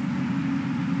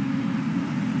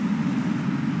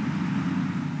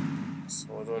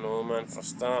 So I don't know, man, for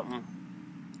starting.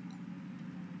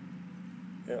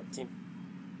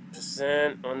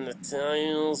 13% on the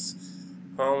tiles.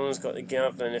 Harlan's got the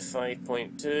gap down to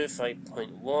 5.2,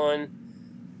 5.1.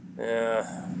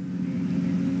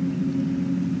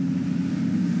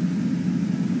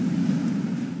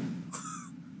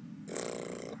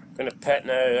 I'm gonna pit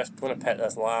now. Let's pit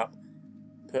this lap.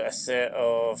 Put a set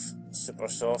of super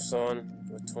softs on.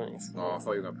 Go 24. Oh, I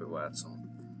thought you were gonna put wets on.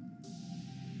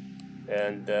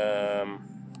 And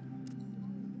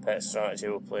pit strategy,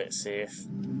 we'll play it safe.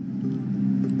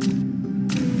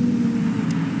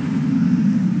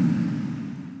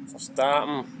 For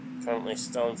starting, currently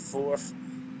still in 4th.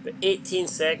 But 18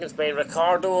 seconds behind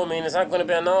Ricardo. I mean, is that going to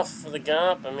be enough for the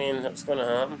gap? I mean, that's going to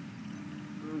happen.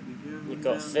 You've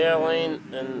got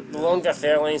Fairlane, and the longer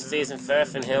Fairlane stays in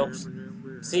 5th and helps.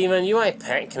 See, man, you want to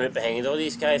pit and come out behind all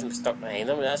these guys and be stuck behind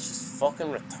them, that's just fucking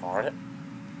retarded.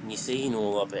 And you say you know a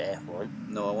lot about F1.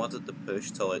 No, I wanted to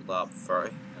push till like lap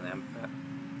 30 and then pit.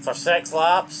 For 6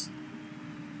 laps?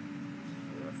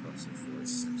 Yeah, I thought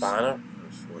 46. Banner. It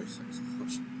was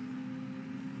 46.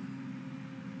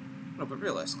 No, but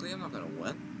realistically, I'm not going to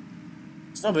win.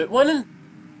 It's not about winning.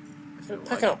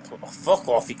 Picking up. Oh, fuck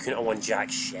off, you couldn't have won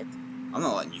jack shit. I'm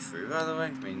not letting you through, by the way.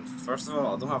 I mean, first of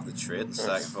all, I don't have the trade, and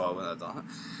second of all, I wouldn't have done it.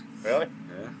 Really?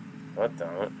 Yeah. God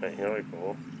damn it. Right, here we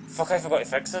go. Fuck, I forgot to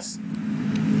fix this.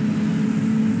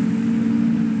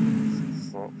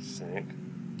 For fuck's sake.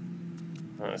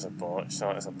 That is a botch.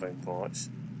 That is a big botch.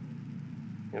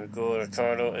 Here we go.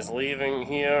 Ricardo is leaving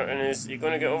here, and is he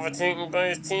going to get overtaken by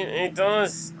his team? He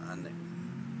does.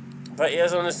 But he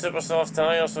is on the super soft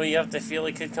tyre, so you have to feel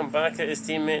he could come back at his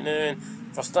teammate now. And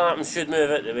Verstappen should move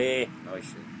out the way. No, he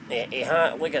should.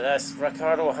 Look at this.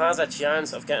 Ricardo has a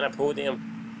chance of getting a podium.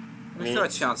 He's got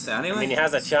a chance to anyway. I mean, he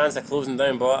has a chance of closing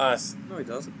down Bottas. No, he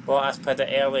doesn't. Bottas put it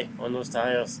early on those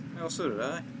tyres. Well, so did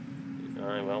I.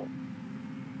 Aye, well.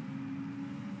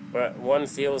 But one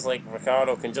feels like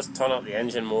Ricardo can just turn up the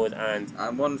engine mode and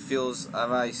one feels if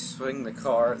I swing the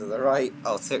car to the right,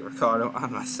 I'll take Ricardo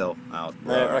and myself out.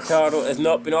 Ricardo has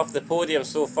not been off the podium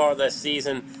so far this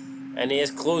season, and he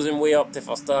is closing way up to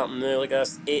Verstappen now. Look at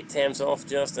this, 8 temps off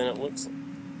just, and it looks.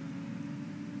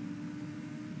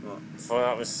 What? Before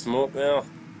that was smoke there.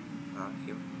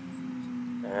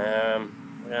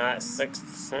 We're at 6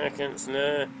 seconds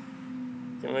now.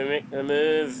 Can we make the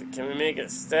move? Can we make it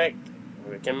stick?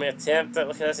 Can we attempt it?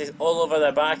 Look at this, he's all over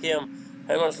the back of him.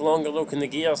 How much longer though can the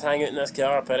gears hang out in this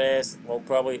car? Perez will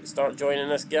probably start joining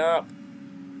this gap.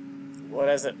 What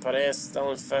is it? Perez still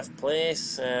in 5th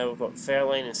place. We've got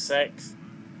Fairlane in 6th.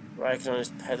 Raikkonen is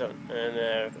pitting, and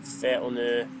we've got Vettel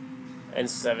now in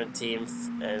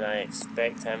 17th. And I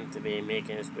expect him to be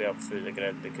making his way up through the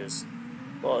grid because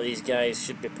a lot of these guys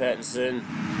should be pitting soon.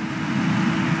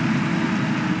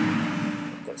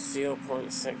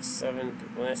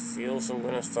 0.67 less fuel, so I'm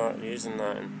going to start using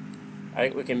that. And I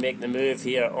think we can make the move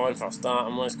here on for start,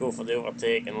 and let's go for the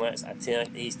overtake and let's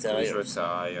attack these tyres. Please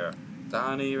retire.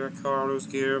 Danny Ricciardo's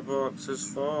gearbox is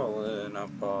falling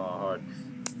apart.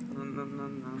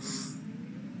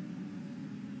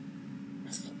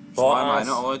 Why am I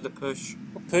not allowed to push?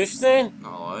 Push then?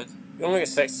 Not allowed. You only get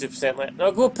 62% left.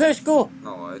 No, go push, go!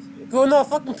 Not allowed. Go, no,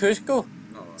 fucking push, go!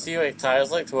 Not allowed. See what your tyres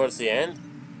like towards the end?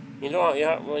 You know what,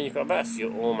 you've got a bit of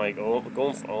fuel. Oh my god, we're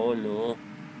going for. Oh no.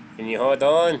 Can you hold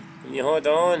on? Can you hold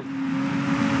on?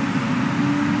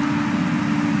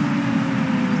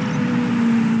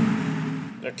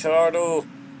 Ricardo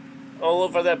all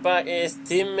over the back of his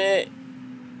teammate,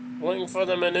 looking for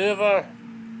the manoeuvre.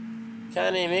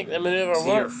 Can he make the manoeuvre work?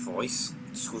 Your voice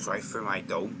just goes right through my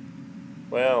dome.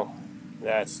 Well,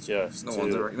 that's just no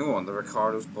wonder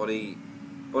Ricardo's body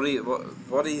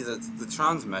The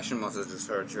transmission must have just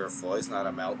hurt your voice, not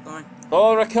a meltdown.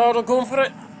 Oh, Ricardo going for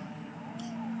it.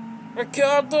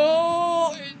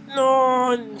 Ricardo!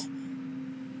 No!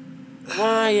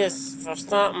 Why is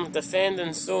Verstappen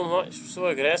defending so much, so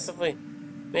aggressively?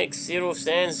 Makes zero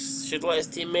sense. Should let his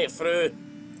teammate through.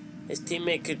 His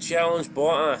teammate could challenge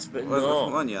Bottas, but no.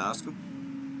 Why don't you ask him?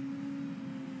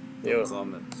 Yo.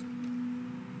 Comments.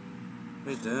 What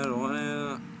are you doing? What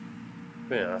are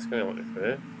Wait, ask me what to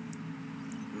do.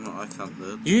 No, I can't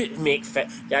do it. You make fit.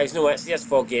 Guys, no, it's this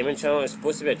full gaming channel. It's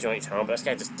supposed to be a joint channel, but this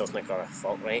guy just doesn't give a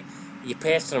fuck, right? You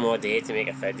pester him all day to make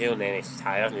a video, and then he's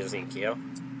tired and he doesn't even care.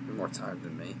 You're more tired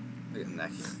than me. Look at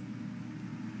Nick.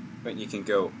 But you can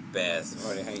go bed.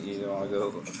 Why do you think you don't want to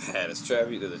go bed? It's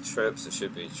tribute to the troops. It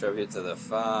should be tribute to the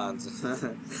fans.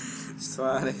 It's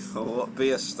 20. Oh, be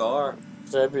a star.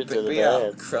 Tribute to the Be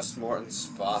bed. a Chris Morton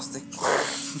spastic.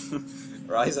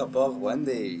 Rise above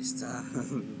Wendy's. This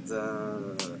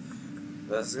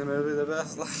is gonna be the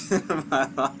best life of my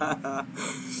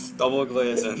life. Double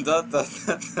glazing.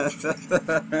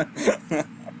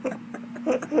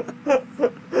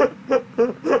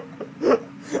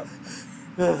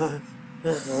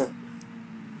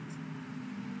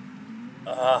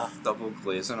 Double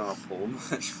glazing on a pole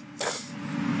match.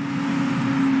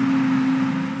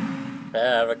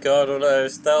 Yeah, Ricardo now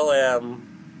still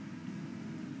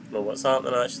know what's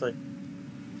happening actually.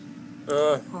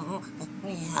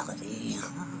 Reality.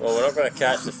 Well, we're not going to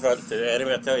catch the front today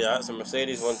anyway, I tell you that. It's a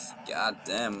Mercedes one. God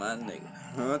damn, man,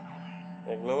 nigga.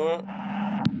 Ignore it.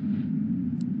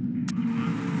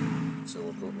 So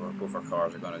both our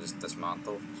cars are going to just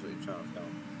dismantle. So you're trying to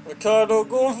film. Ricardo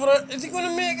going for it. Is he going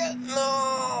to make it?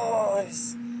 No!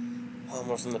 He's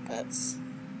almost in the pits.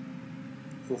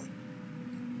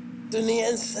 Doing the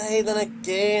inside and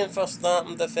again for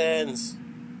Verstappen defends.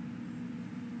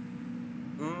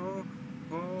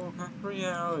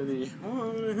 Reality.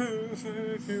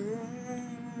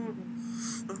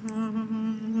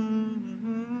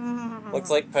 Looks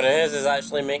like Perez is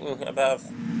actually making a bit of...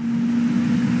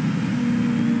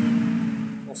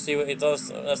 We'll see what he does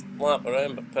this lap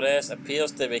around, but Perez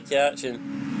appears to be catching.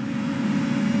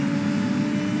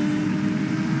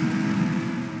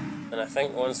 And I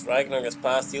think once Ragnar gets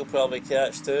past, he'll probably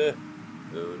catch too.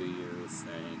 Who do you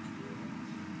think?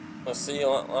 We'll see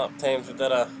lap times. We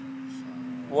did a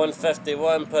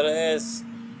 151 Perez.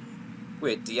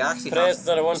 Wait, do you actually Perez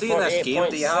have... did a See in this game,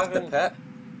 do you have to 148.7? pit?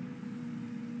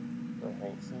 I don't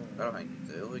think so. I don't think you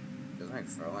do, like, because I think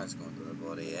Furlan's going to the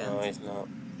bloody end. No, he's not.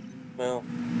 Well,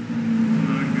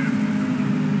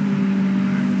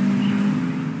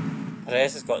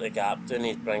 Perez has got the gap down,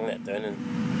 he's bringing it down and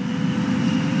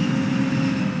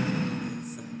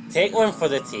take one for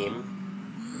the team.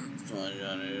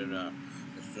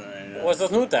 Well,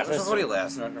 there's no difference. There's already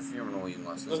less than interfering with you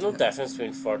less. There's no difference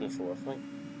between third and fourth, like.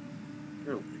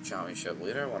 You're a championship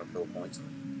leader, I want to pull points.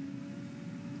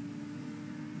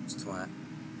 It's 20.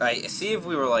 Right, see if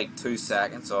we were like 2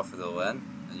 seconds off of the win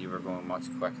and you were going much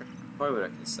quicker, probably would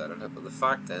have considered it, but the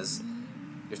fact is,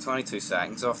 you're 22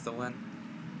 seconds off the win.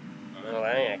 No,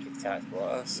 I think I could catch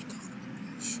Bottas.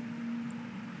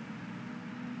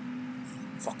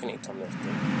 Fucking need to turn this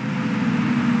down.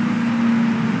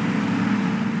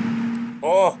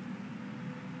 Oh!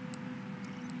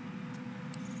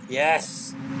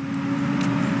 Yes!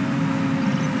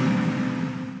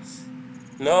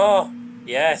 No!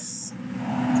 Yes! I'm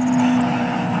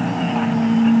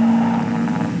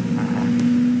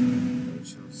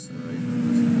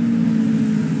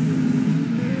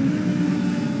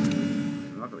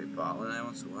not going to be battling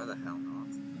anyone, so why the hell not?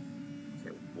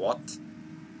 Okay, what?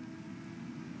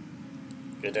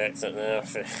 Good exit there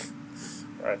for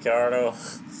Ricardo.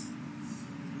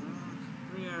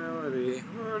 Reality,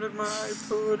 where did my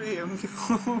podium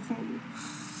go?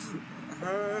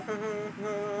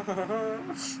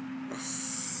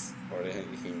 Or do you think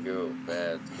you can go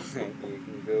bad? Do you think you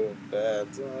can go bad?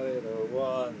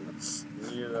 1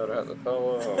 you're at the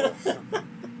pillow.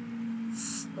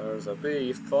 There's a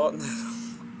beef pot.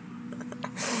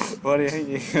 What do you think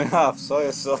you can have?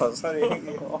 Soy sauce. What do you think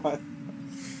you want?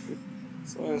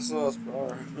 Soy sauce,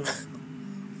 bro.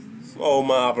 Oh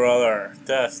my brother,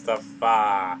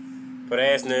 testify.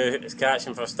 Perez now is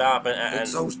catching Verstappen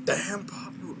It's those damn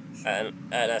popular. and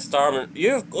a Starman.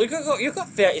 You've got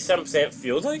 37%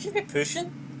 fuel. Though you should be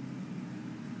pushing.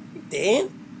 You damn.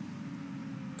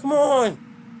 Come on.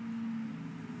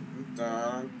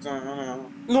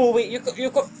 No wait,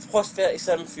 you've got plus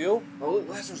 37 fuel. Oh look,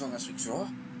 Lester's on this week's Raw.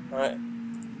 Right.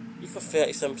 You've got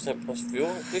 37% plus fuel.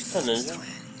 At least turn the engine.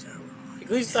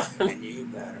 At least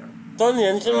turn the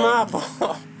engine map.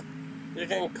 You're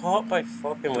getting caught by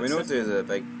fucking... Can we not do the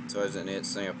big 2008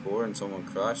 Singapore and someone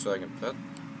crash so I can pit?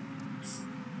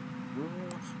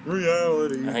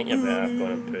 Reality. I think you're better off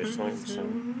going and push like so.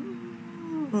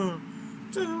 I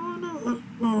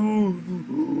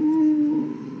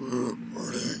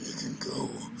think you can go.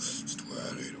 It's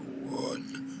 20 to 1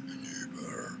 and you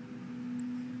better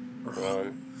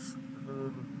Run.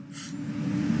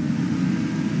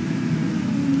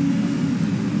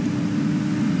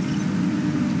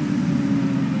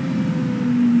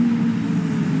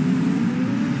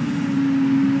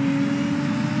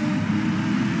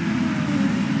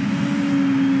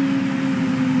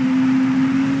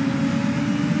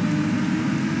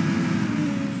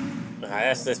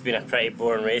 This has been a pretty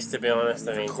boring race, to be honest.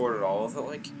 I mean, recorded all of it,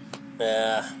 like.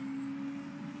 Yeah.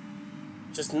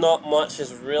 Just not much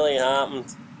has really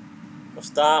happened. We're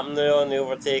starting now on the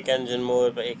overtake engine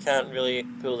mode, but he can't really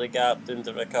pull the gap down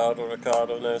to Ricardo.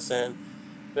 Ricardo now saying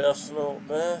personal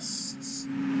bests.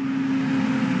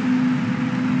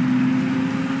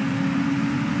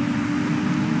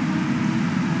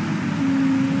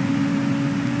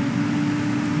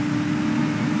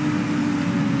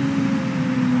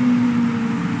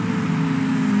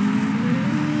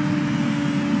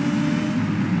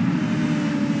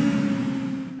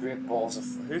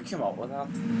 Who came up with that?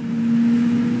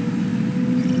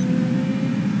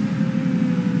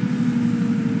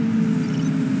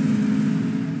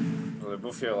 Well, they're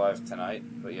both here live tonight,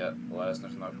 but yet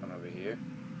Lesnar's not going to be here.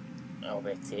 I'll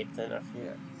be taped interview.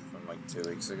 Yeah, from like 2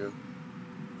 weeks ago.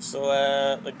 So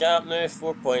the gap now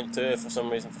 4.2 for some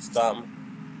reason for starting.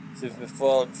 Seems to be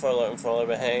further and further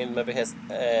behind. Maybe his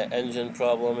engine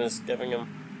problem is giving him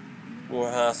more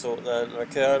hassle than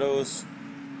Ricardo's.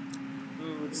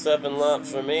 7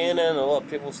 laps remaining, a lot of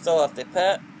people still have to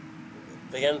pit.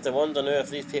 Begin to wonder now if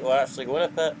these people are actually going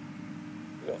to pit.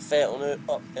 We've got Vettel now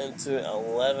up into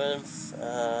 11th.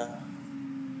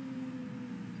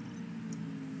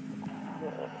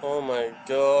 Oh my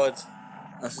god.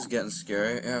 This is getting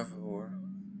scary. Yeah,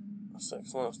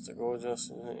 6 laps to go,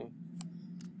 just.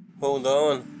 Hold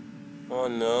on. Oh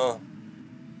no.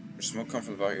 There's smoke coming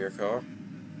from the back of your car.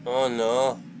 Oh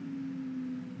no.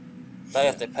 Do I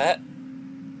have to pit?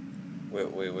 Wait.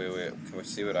 Can we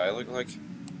see what I look like?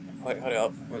 Wait, hurry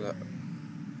up. What that?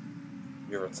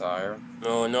 You're retired.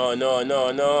 No. What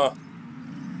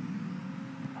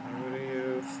do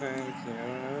you think you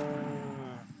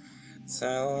are?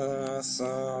 Tell us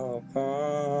all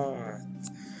apart.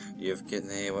 You've given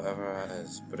me whatever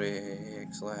is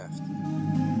breaks left.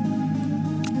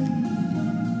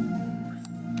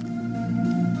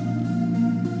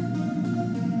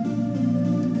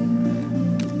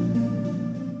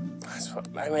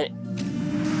 I went.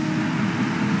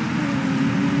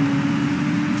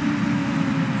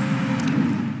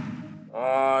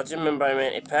 Oh, do you remember I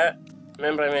meant to pit?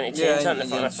 Remember I meant to change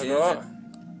something and I forgot?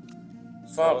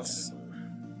 Fuck.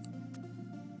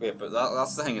 Wait, but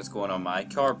that's the thing that's going on my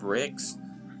car. Brakes.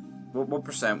 What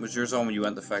percent was yours on when you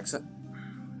went to fix it?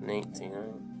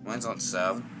 19. Mine's on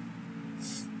 7.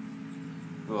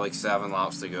 With like 7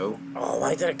 laps to go. Oh,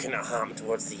 why did it couldn't have happened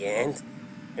towards the end?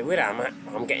 Hey, where am I?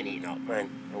 I'm getting eaten up, man.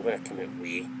 I'm gonna commit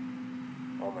way.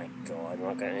 Oh my god, I'm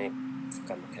not getting any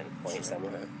fucking points, am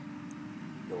I?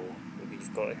 No, maybe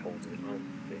you've got to hold it, man.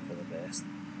 Pray for the best.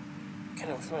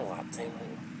 Kind of with my lap time,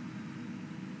 like.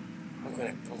 I'm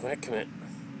gonna commit.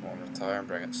 I'll retire and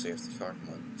bring it to safety car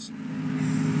commitments.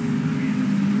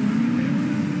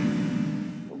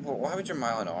 Why would your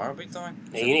mile an hour be down?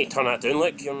 Hey, you need to turn that down,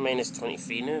 look. You're minus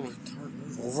 23 now.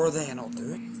 Move over then, I'll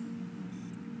do it.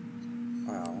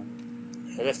 Wow.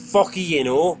 How the fuck are you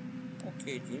know?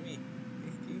 Okay, Jimmy.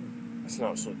 That's an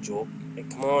absolute joke. Hey,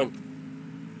 come on.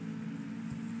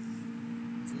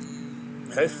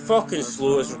 How fucking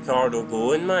slow is Ricardo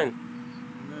going, man?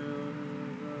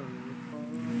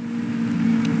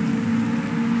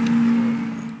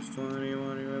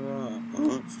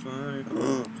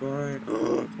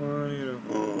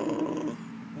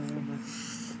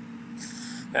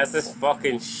 That's this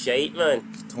fucking shite, man.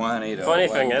 20 to Funny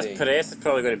 20. thing is, Perez is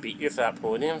probably going to beat you for that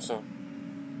podium, so.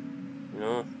 You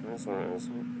know, that's what it is.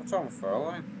 What's wrong with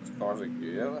Furline? This car's like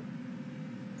you,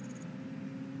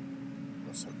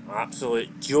 That's an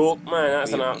absolute joke, man.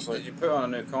 That's an absolute. Did you put on a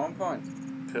new compound?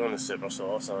 Put on the super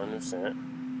sauce, I understand it.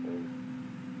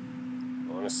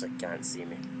 Honestly, can't see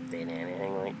me doing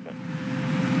anything like that.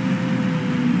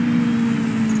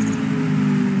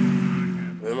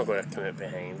 Who am I going to come out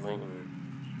behind, like?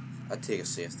 I'd take a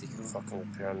safety car. Fucking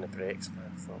repairing the brakes,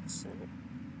 man. Fuck's sake.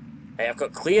 Hey, I've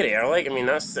got clear air, like, I mean,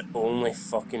 that's the only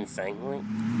fucking thing, like.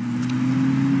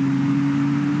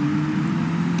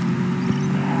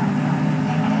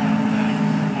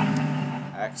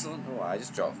 accident? Oh, I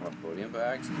just dropped from a podium by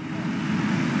accident.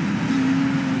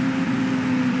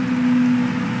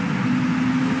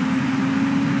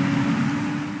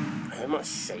 How much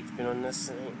shite's been on this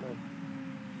tonight, man?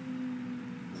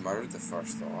 Murdered the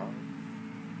first hour.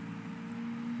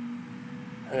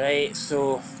 Right,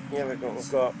 so here we go.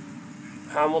 We've got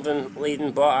Hamilton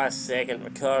leading, Bottas second,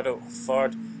 Ricciardo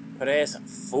third, Perez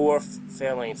fourth,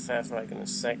 Fairline fifth, Raikkonen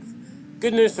sixth.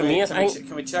 Good news for me is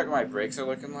can we check what my brakes are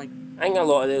looking like? I think a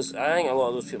lot of those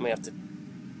people may have to.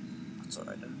 That's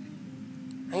alright. I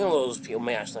think a lot of those people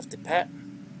may actually have to pit.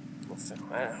 Well,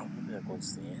 maybe they're going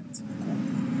to the end.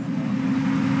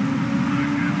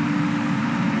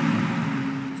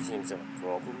 Seems to have a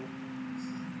problem.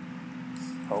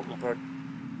 Hulkenberg,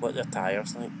 what their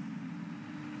tyres like?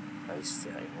 Nice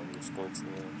 31, just going to the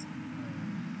end.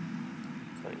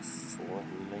 24,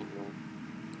 he might know.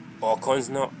 Ocon's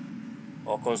not.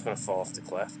 Ocon's going to fall off the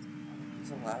cliff. He's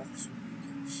alive.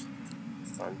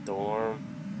 Van Dorn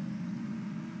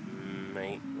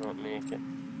might not make it.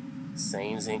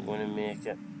 Sainz ain't going to make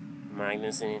it.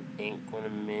 Magnussen ain't going to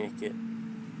make it.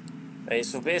 Right,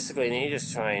 so basically you need to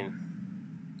just try and...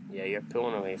 Yeah, you're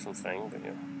pulling away from thing, but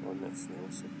you're on that fuel,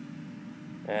 so...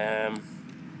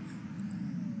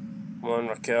 Come on,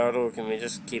 Ricciardo, can we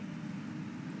just keep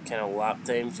kind of lap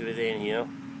time to be in here?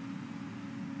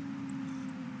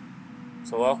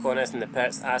 So Ocon is in the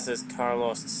pits, as is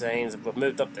Carlos Sainz. We've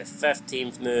moved up to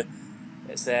 15th now.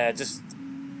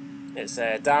 It's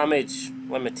damage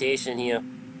limitation here.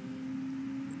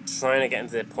 Trying to get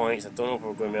into the points. I don't know if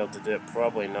we're going to be able to do it.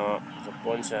 Probably not. There's a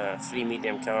bunch of 3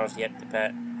 medium cars yet to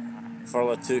pit.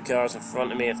 Further 2 cars in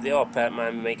front of me. If they all pit,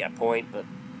 man, we might get a point. But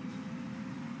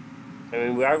I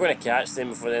mean, we are going to catch them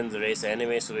before the end of the race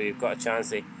anyway, so we've got a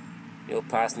chance of,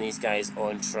 passing these guys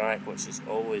on track, which is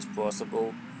always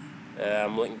possible.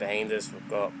 I'm looking behind us. We've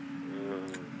got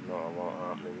not a lot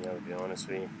happening here, to be honest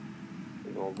with you.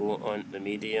 We'll go on the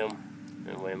medium,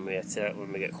 and when we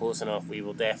get close enough, we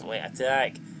will definitely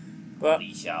attack. But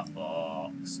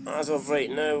as of right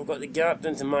now, we've got the gap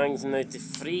down to Magnussen now to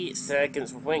 3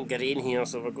 seconds. We went green here,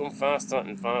 so we're going faster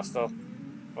and faster.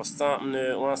 We're starting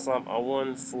now, last lap a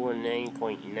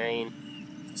 1:49.9.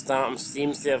 Starting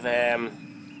seems to have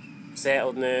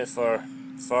settled now for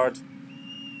third.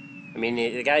 I mean,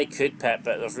 the guy could pit,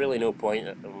 but there's really no point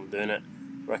in him doing it.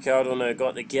 Ricciardo now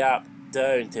got the gap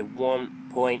down to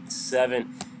 1.7.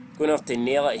 Going to have to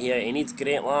nail it here. He needs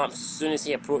great laps. As soon as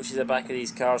he approaches the back of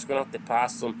these cars, going to have to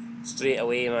pass them straight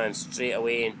away, man, straight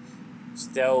away. And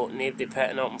still, nobody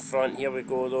pitting up in front. Here we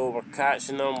go, though. We're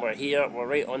catching them. We're here. We're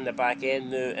right on the back end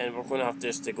now, and we're going to have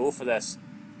just to go for this.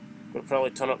 We'll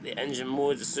probably turn up the engine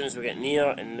mode as soon as we get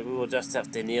near, and we will just have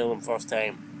to nail them first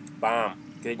time. Bam.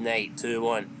 Good night.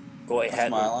 2-1. Got to hit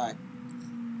them. Line.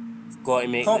 Got to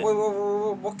make it.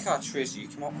 What catchphrase do you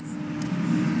come up with?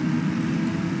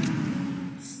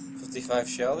 55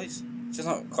 Shelleys? It's just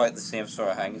not quite the same sort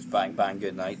of thing as bang bang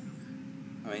good night.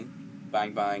 I mean,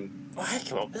 bang bang. Oh, I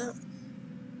came up with that.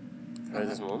 Right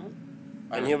this moment.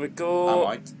 And here we go.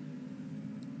 I'm out.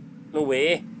 No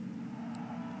way.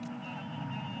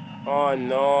 Oh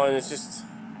no, it's just...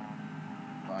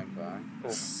 Bang bang.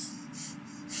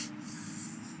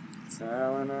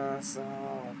 Telling us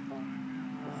all apart.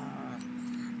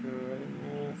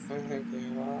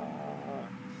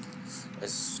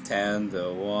 It's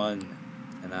 10-1,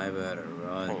 and I better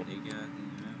run. Oh.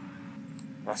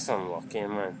 That's unlucky,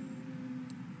 man.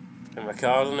 Can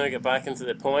Ricciardo now get back into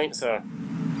the points, or?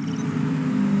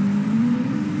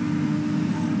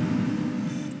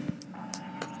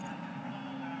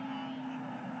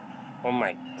 Oh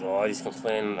my god, he's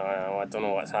complaining. I don't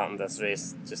know what's happened this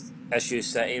race. Just issue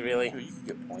city, really. You can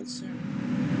get points here.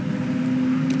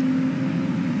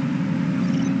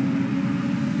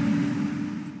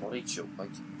 Bloody choke,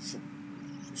 like,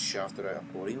 shafted out a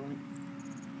podium.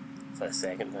 For the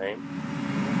second time.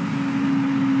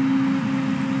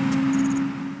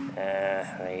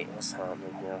 Right, what's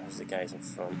happening here? Who's the guys in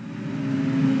front?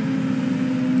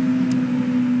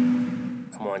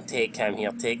 Come on, take him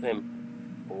here, take them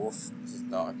both. This is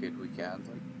not a good weekend,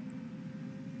 like.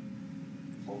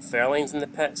 Oh, Fairline's in the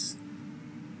pits.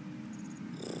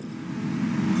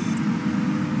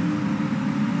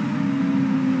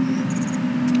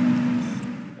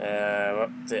 We're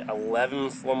up to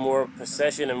 11th, one more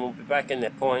position, and we'll be back in the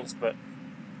points. But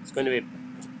it's going to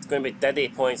be diddy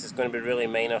points. It's going to be really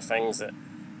minor things that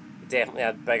we definitely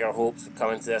had bigger hopes of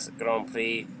coming to this Grand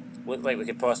Prix. Looked like we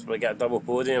could possibly get a double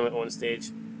podium at one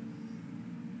stage.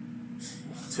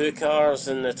 2 cars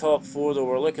in the top 4 though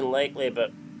were looking likely,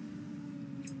 but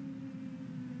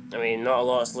I mean, not a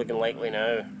lot's looking likely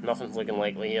now. Nothing's looking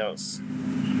likely here.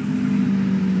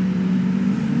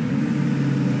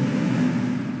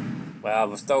 Well,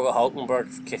 we've still got Hulkenberg,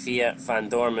 Kvyat, Van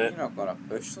You're Dormut. not gonna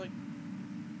push, like.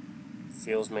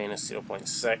 Fuels minus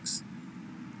 0.6.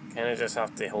 Kind of just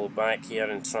have to hold back here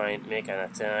and try and make an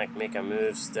attack, make a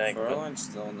move, stick. Furlan's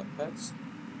still in the pits.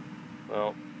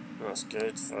 Well, that's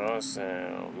good for us.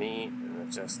 Me,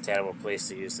 just terrible place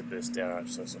to use the boost there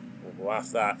actually, so we'll go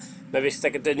after that. Maybe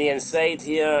stick it down the inside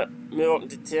here, move up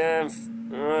to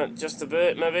 10th, just a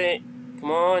bit maybe.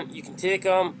 Come on, you can take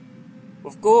him.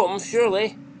 We've got him,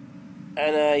 surely.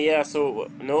 And yeah, so,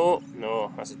 no,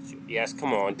 that's a, yes,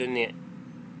 come on, didn't it?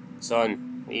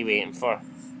 Son, what are you waiting for?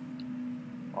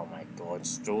 Oh my god,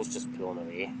 Stroll's just pulling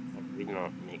away. We do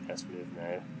not make this move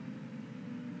now.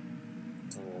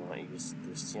 Don't really want to use the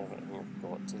boost here, but I think I've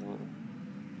got to, don't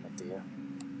I? Oh dear.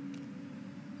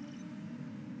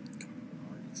 Come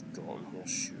on, he's got him here,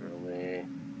 surely.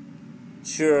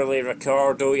 Surely,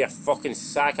 Ricardo, you fucking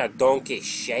sack of donkey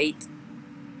shite.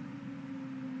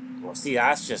 Well, see,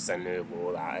 that's just a new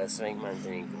low, that is. I think man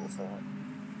didn't even go for that.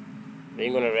 We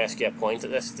ain't going to rescue a point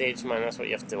at this stage, man, that's what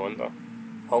you have to wonder.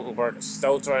 Hulkenberg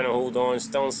still trying to hold on,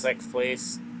 still in 6th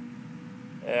place.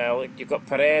 Look, you've got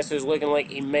Perez, who's looking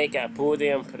like he might get a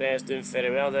podium. Perez doing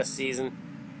very well this season.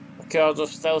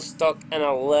 Ricardo's still stuck in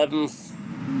 11th.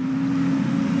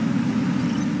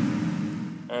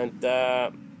 And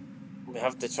we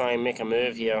have to try and make a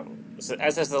move here. So,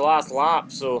 this is the last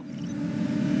lap, so...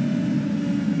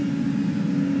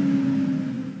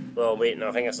 Well, wait, no,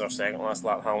 I think it's our second last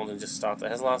lap. Hamilton just started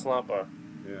his last lap, or?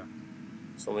 Yeah.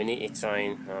 So we need to try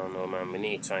and... I don't know, man. We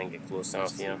need to try and get close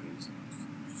enough here.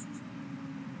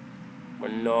 We're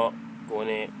not going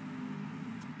to...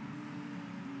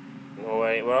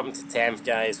 Alright, we're up to 10th,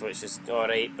 guys, which is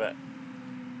alright, but...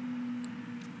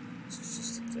 It's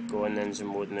just going engine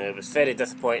mode now. It was very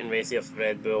disappointing race here for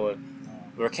Red Bull. And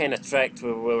we were kind of tricked.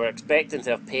 We were expecting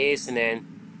to have pace, and then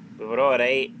we were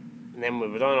alright. And then we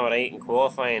were done alright in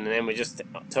qualifying, and then we just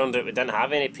turned out we didn't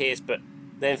have any pace, but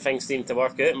then things seemed to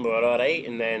work out and we were alright,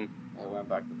 and then... I went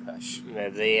back to pish.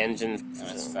 The engine... And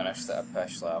it's finished at a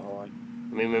pish level, like.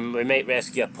 I mean, we might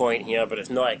rescue a point here, but it's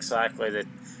not exactly the...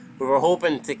 We were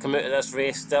hoping to come out of this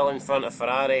race still in front of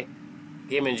Ferrari.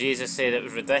 Game and Jesus said it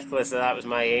was ridiculous that was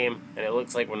my aim, and it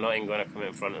looks like we're not even going to come out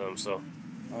in front of them, so...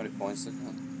 How many points did they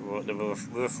have? We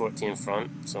were 14 in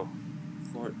front, so...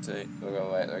 14.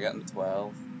 They're getting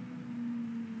 12.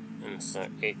 And it's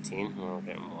 18, we're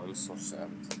getting 1, so...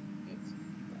 17.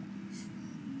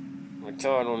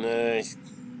 Ricardo now...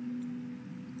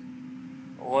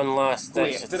 One last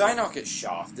ditch. Wait, did I not get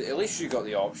shafted? At least you got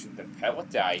the option to pit. What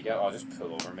did I get? I'll just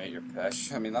pull over, mate, your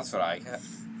pish. I mean, that's what I get.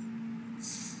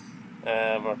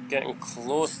 We're getting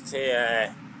close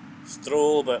to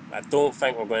Stroll, but I don't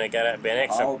think we're going to get it. It'll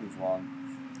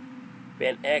be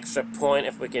an extra point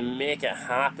if we can make it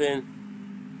happen.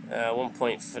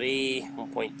 1.3,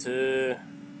 1.2,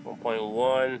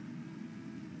 1.1.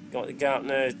 Got the gap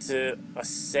now to a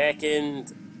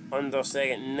second, under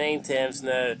second, 9 tenths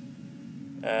now.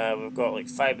 We've got like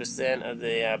 5% of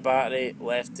the battery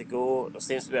left to go. There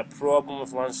seems to be a problem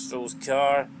with Lance Stroll's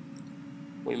car.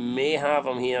 We may have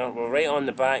him here. We're right on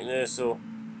the back now, so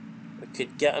we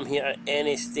could get him here at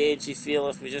any stage you feel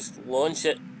if we just launch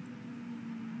it.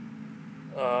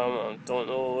 I don't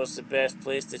know what's the best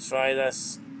place to try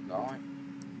this. No.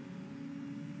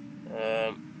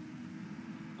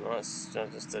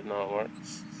 That just did not work.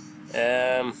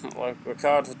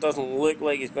 Ricardo doesn't look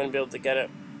like he's going to be able to get it.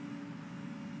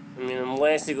 I mean,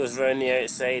 unless he goes round the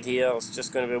outside here, it's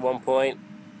just going to be 1 point.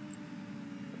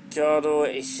 Ricardo,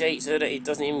 he shites at it, he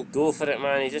doesn't even go for it,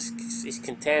 man. He's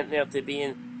content there to be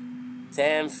in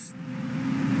 10th.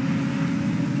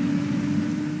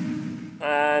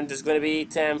 And there's going to be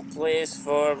 10th place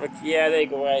for... Yeah, there you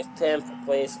go, guys. 10th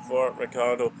place for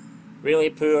Ricardo. Really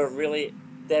poor, really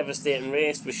devastating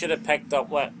race. We should have picked up,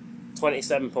 what,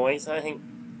 27 points, I think?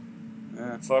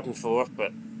 Yeah. 4th and 4th,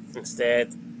 but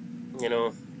instead, you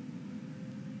know...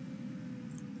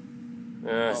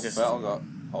 Vettel got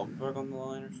Hulkenberg on the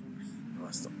line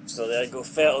or something. So there you go,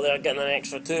 Vettel there getting an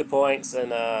extra 2 points, and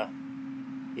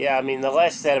yeah, I mean, the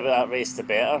less said about that race, the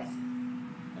better.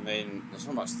 I mean, there's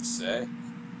not much to say.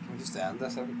 Can we just end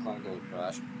this? I haven't clicked on the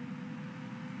crash.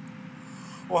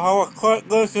 We'll have a quick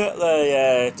look at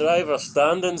the driver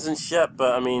standings and shit,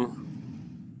 but I mean,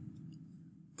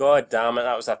 god damn it,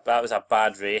 that was a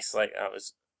bad race. Like it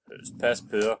was piss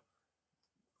poor.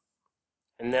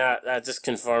 And that just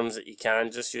confirms that you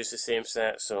can just use the same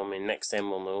set, so I mean, next time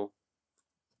we'll know.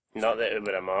 Not that it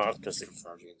would have mattered, because it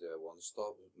confirms you can do a one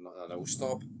stop, not a no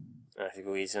stop. If you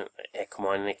go easy, come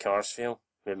on, any cars fail,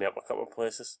 maybe up a couple of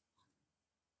places.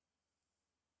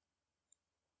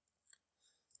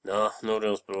 No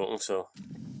rules broken, so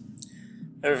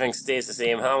everything stays the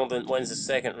same. Hamilton wins the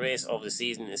second race of the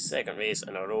season, his second race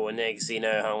in a row, and then you can see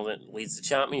now Hamilton leads the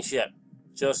championship,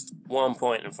 just 1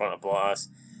 point in front of Bottas.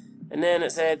 And then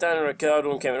it's Daniel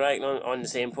Ricciardo and Kimi Räikkönen on the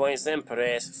same points, then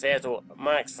Perez, Vettel,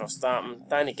 Max Verstappen,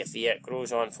 Danny Kvyat,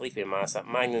 Grosjean, Felipe Massa,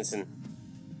 Magnussen,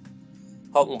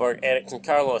 Hulkenberg, Ericsson,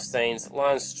 Carlos Sainz,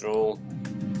 Lance Stroll.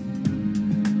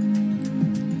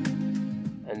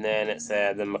 And then it's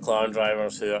the McLaren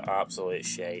drivers who are absolute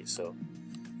shite. So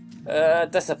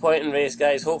disappointing race,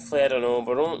 guys. Hopefully, I don't know,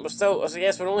 we're still, I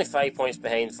guess we're only 5 points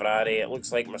behind Ferrari. It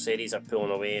looks like Mercedes are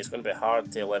pulling away. It's going to be hard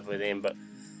to live with them, but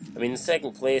I mean, the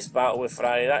second place battle with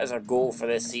Ferrari, that is our goal for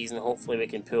this season. Hopefully we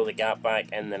can pull the gap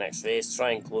back in the next race,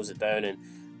 try and close it down, and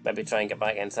maybe try and get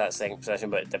back into that second position.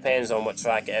 But it depends on what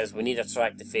track it is. We need a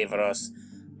track to favour us.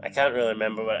 I can't really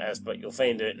remember what it is, but you'll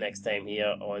find out next time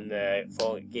here on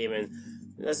Fall Gaming.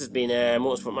 This has been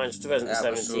Motorsport Manager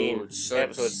 2017,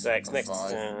 episode 6. Next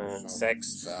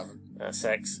 6.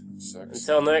 6.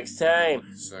 Until next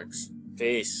time. 6.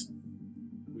 Peace.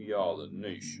 We are the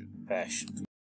nation. Peace.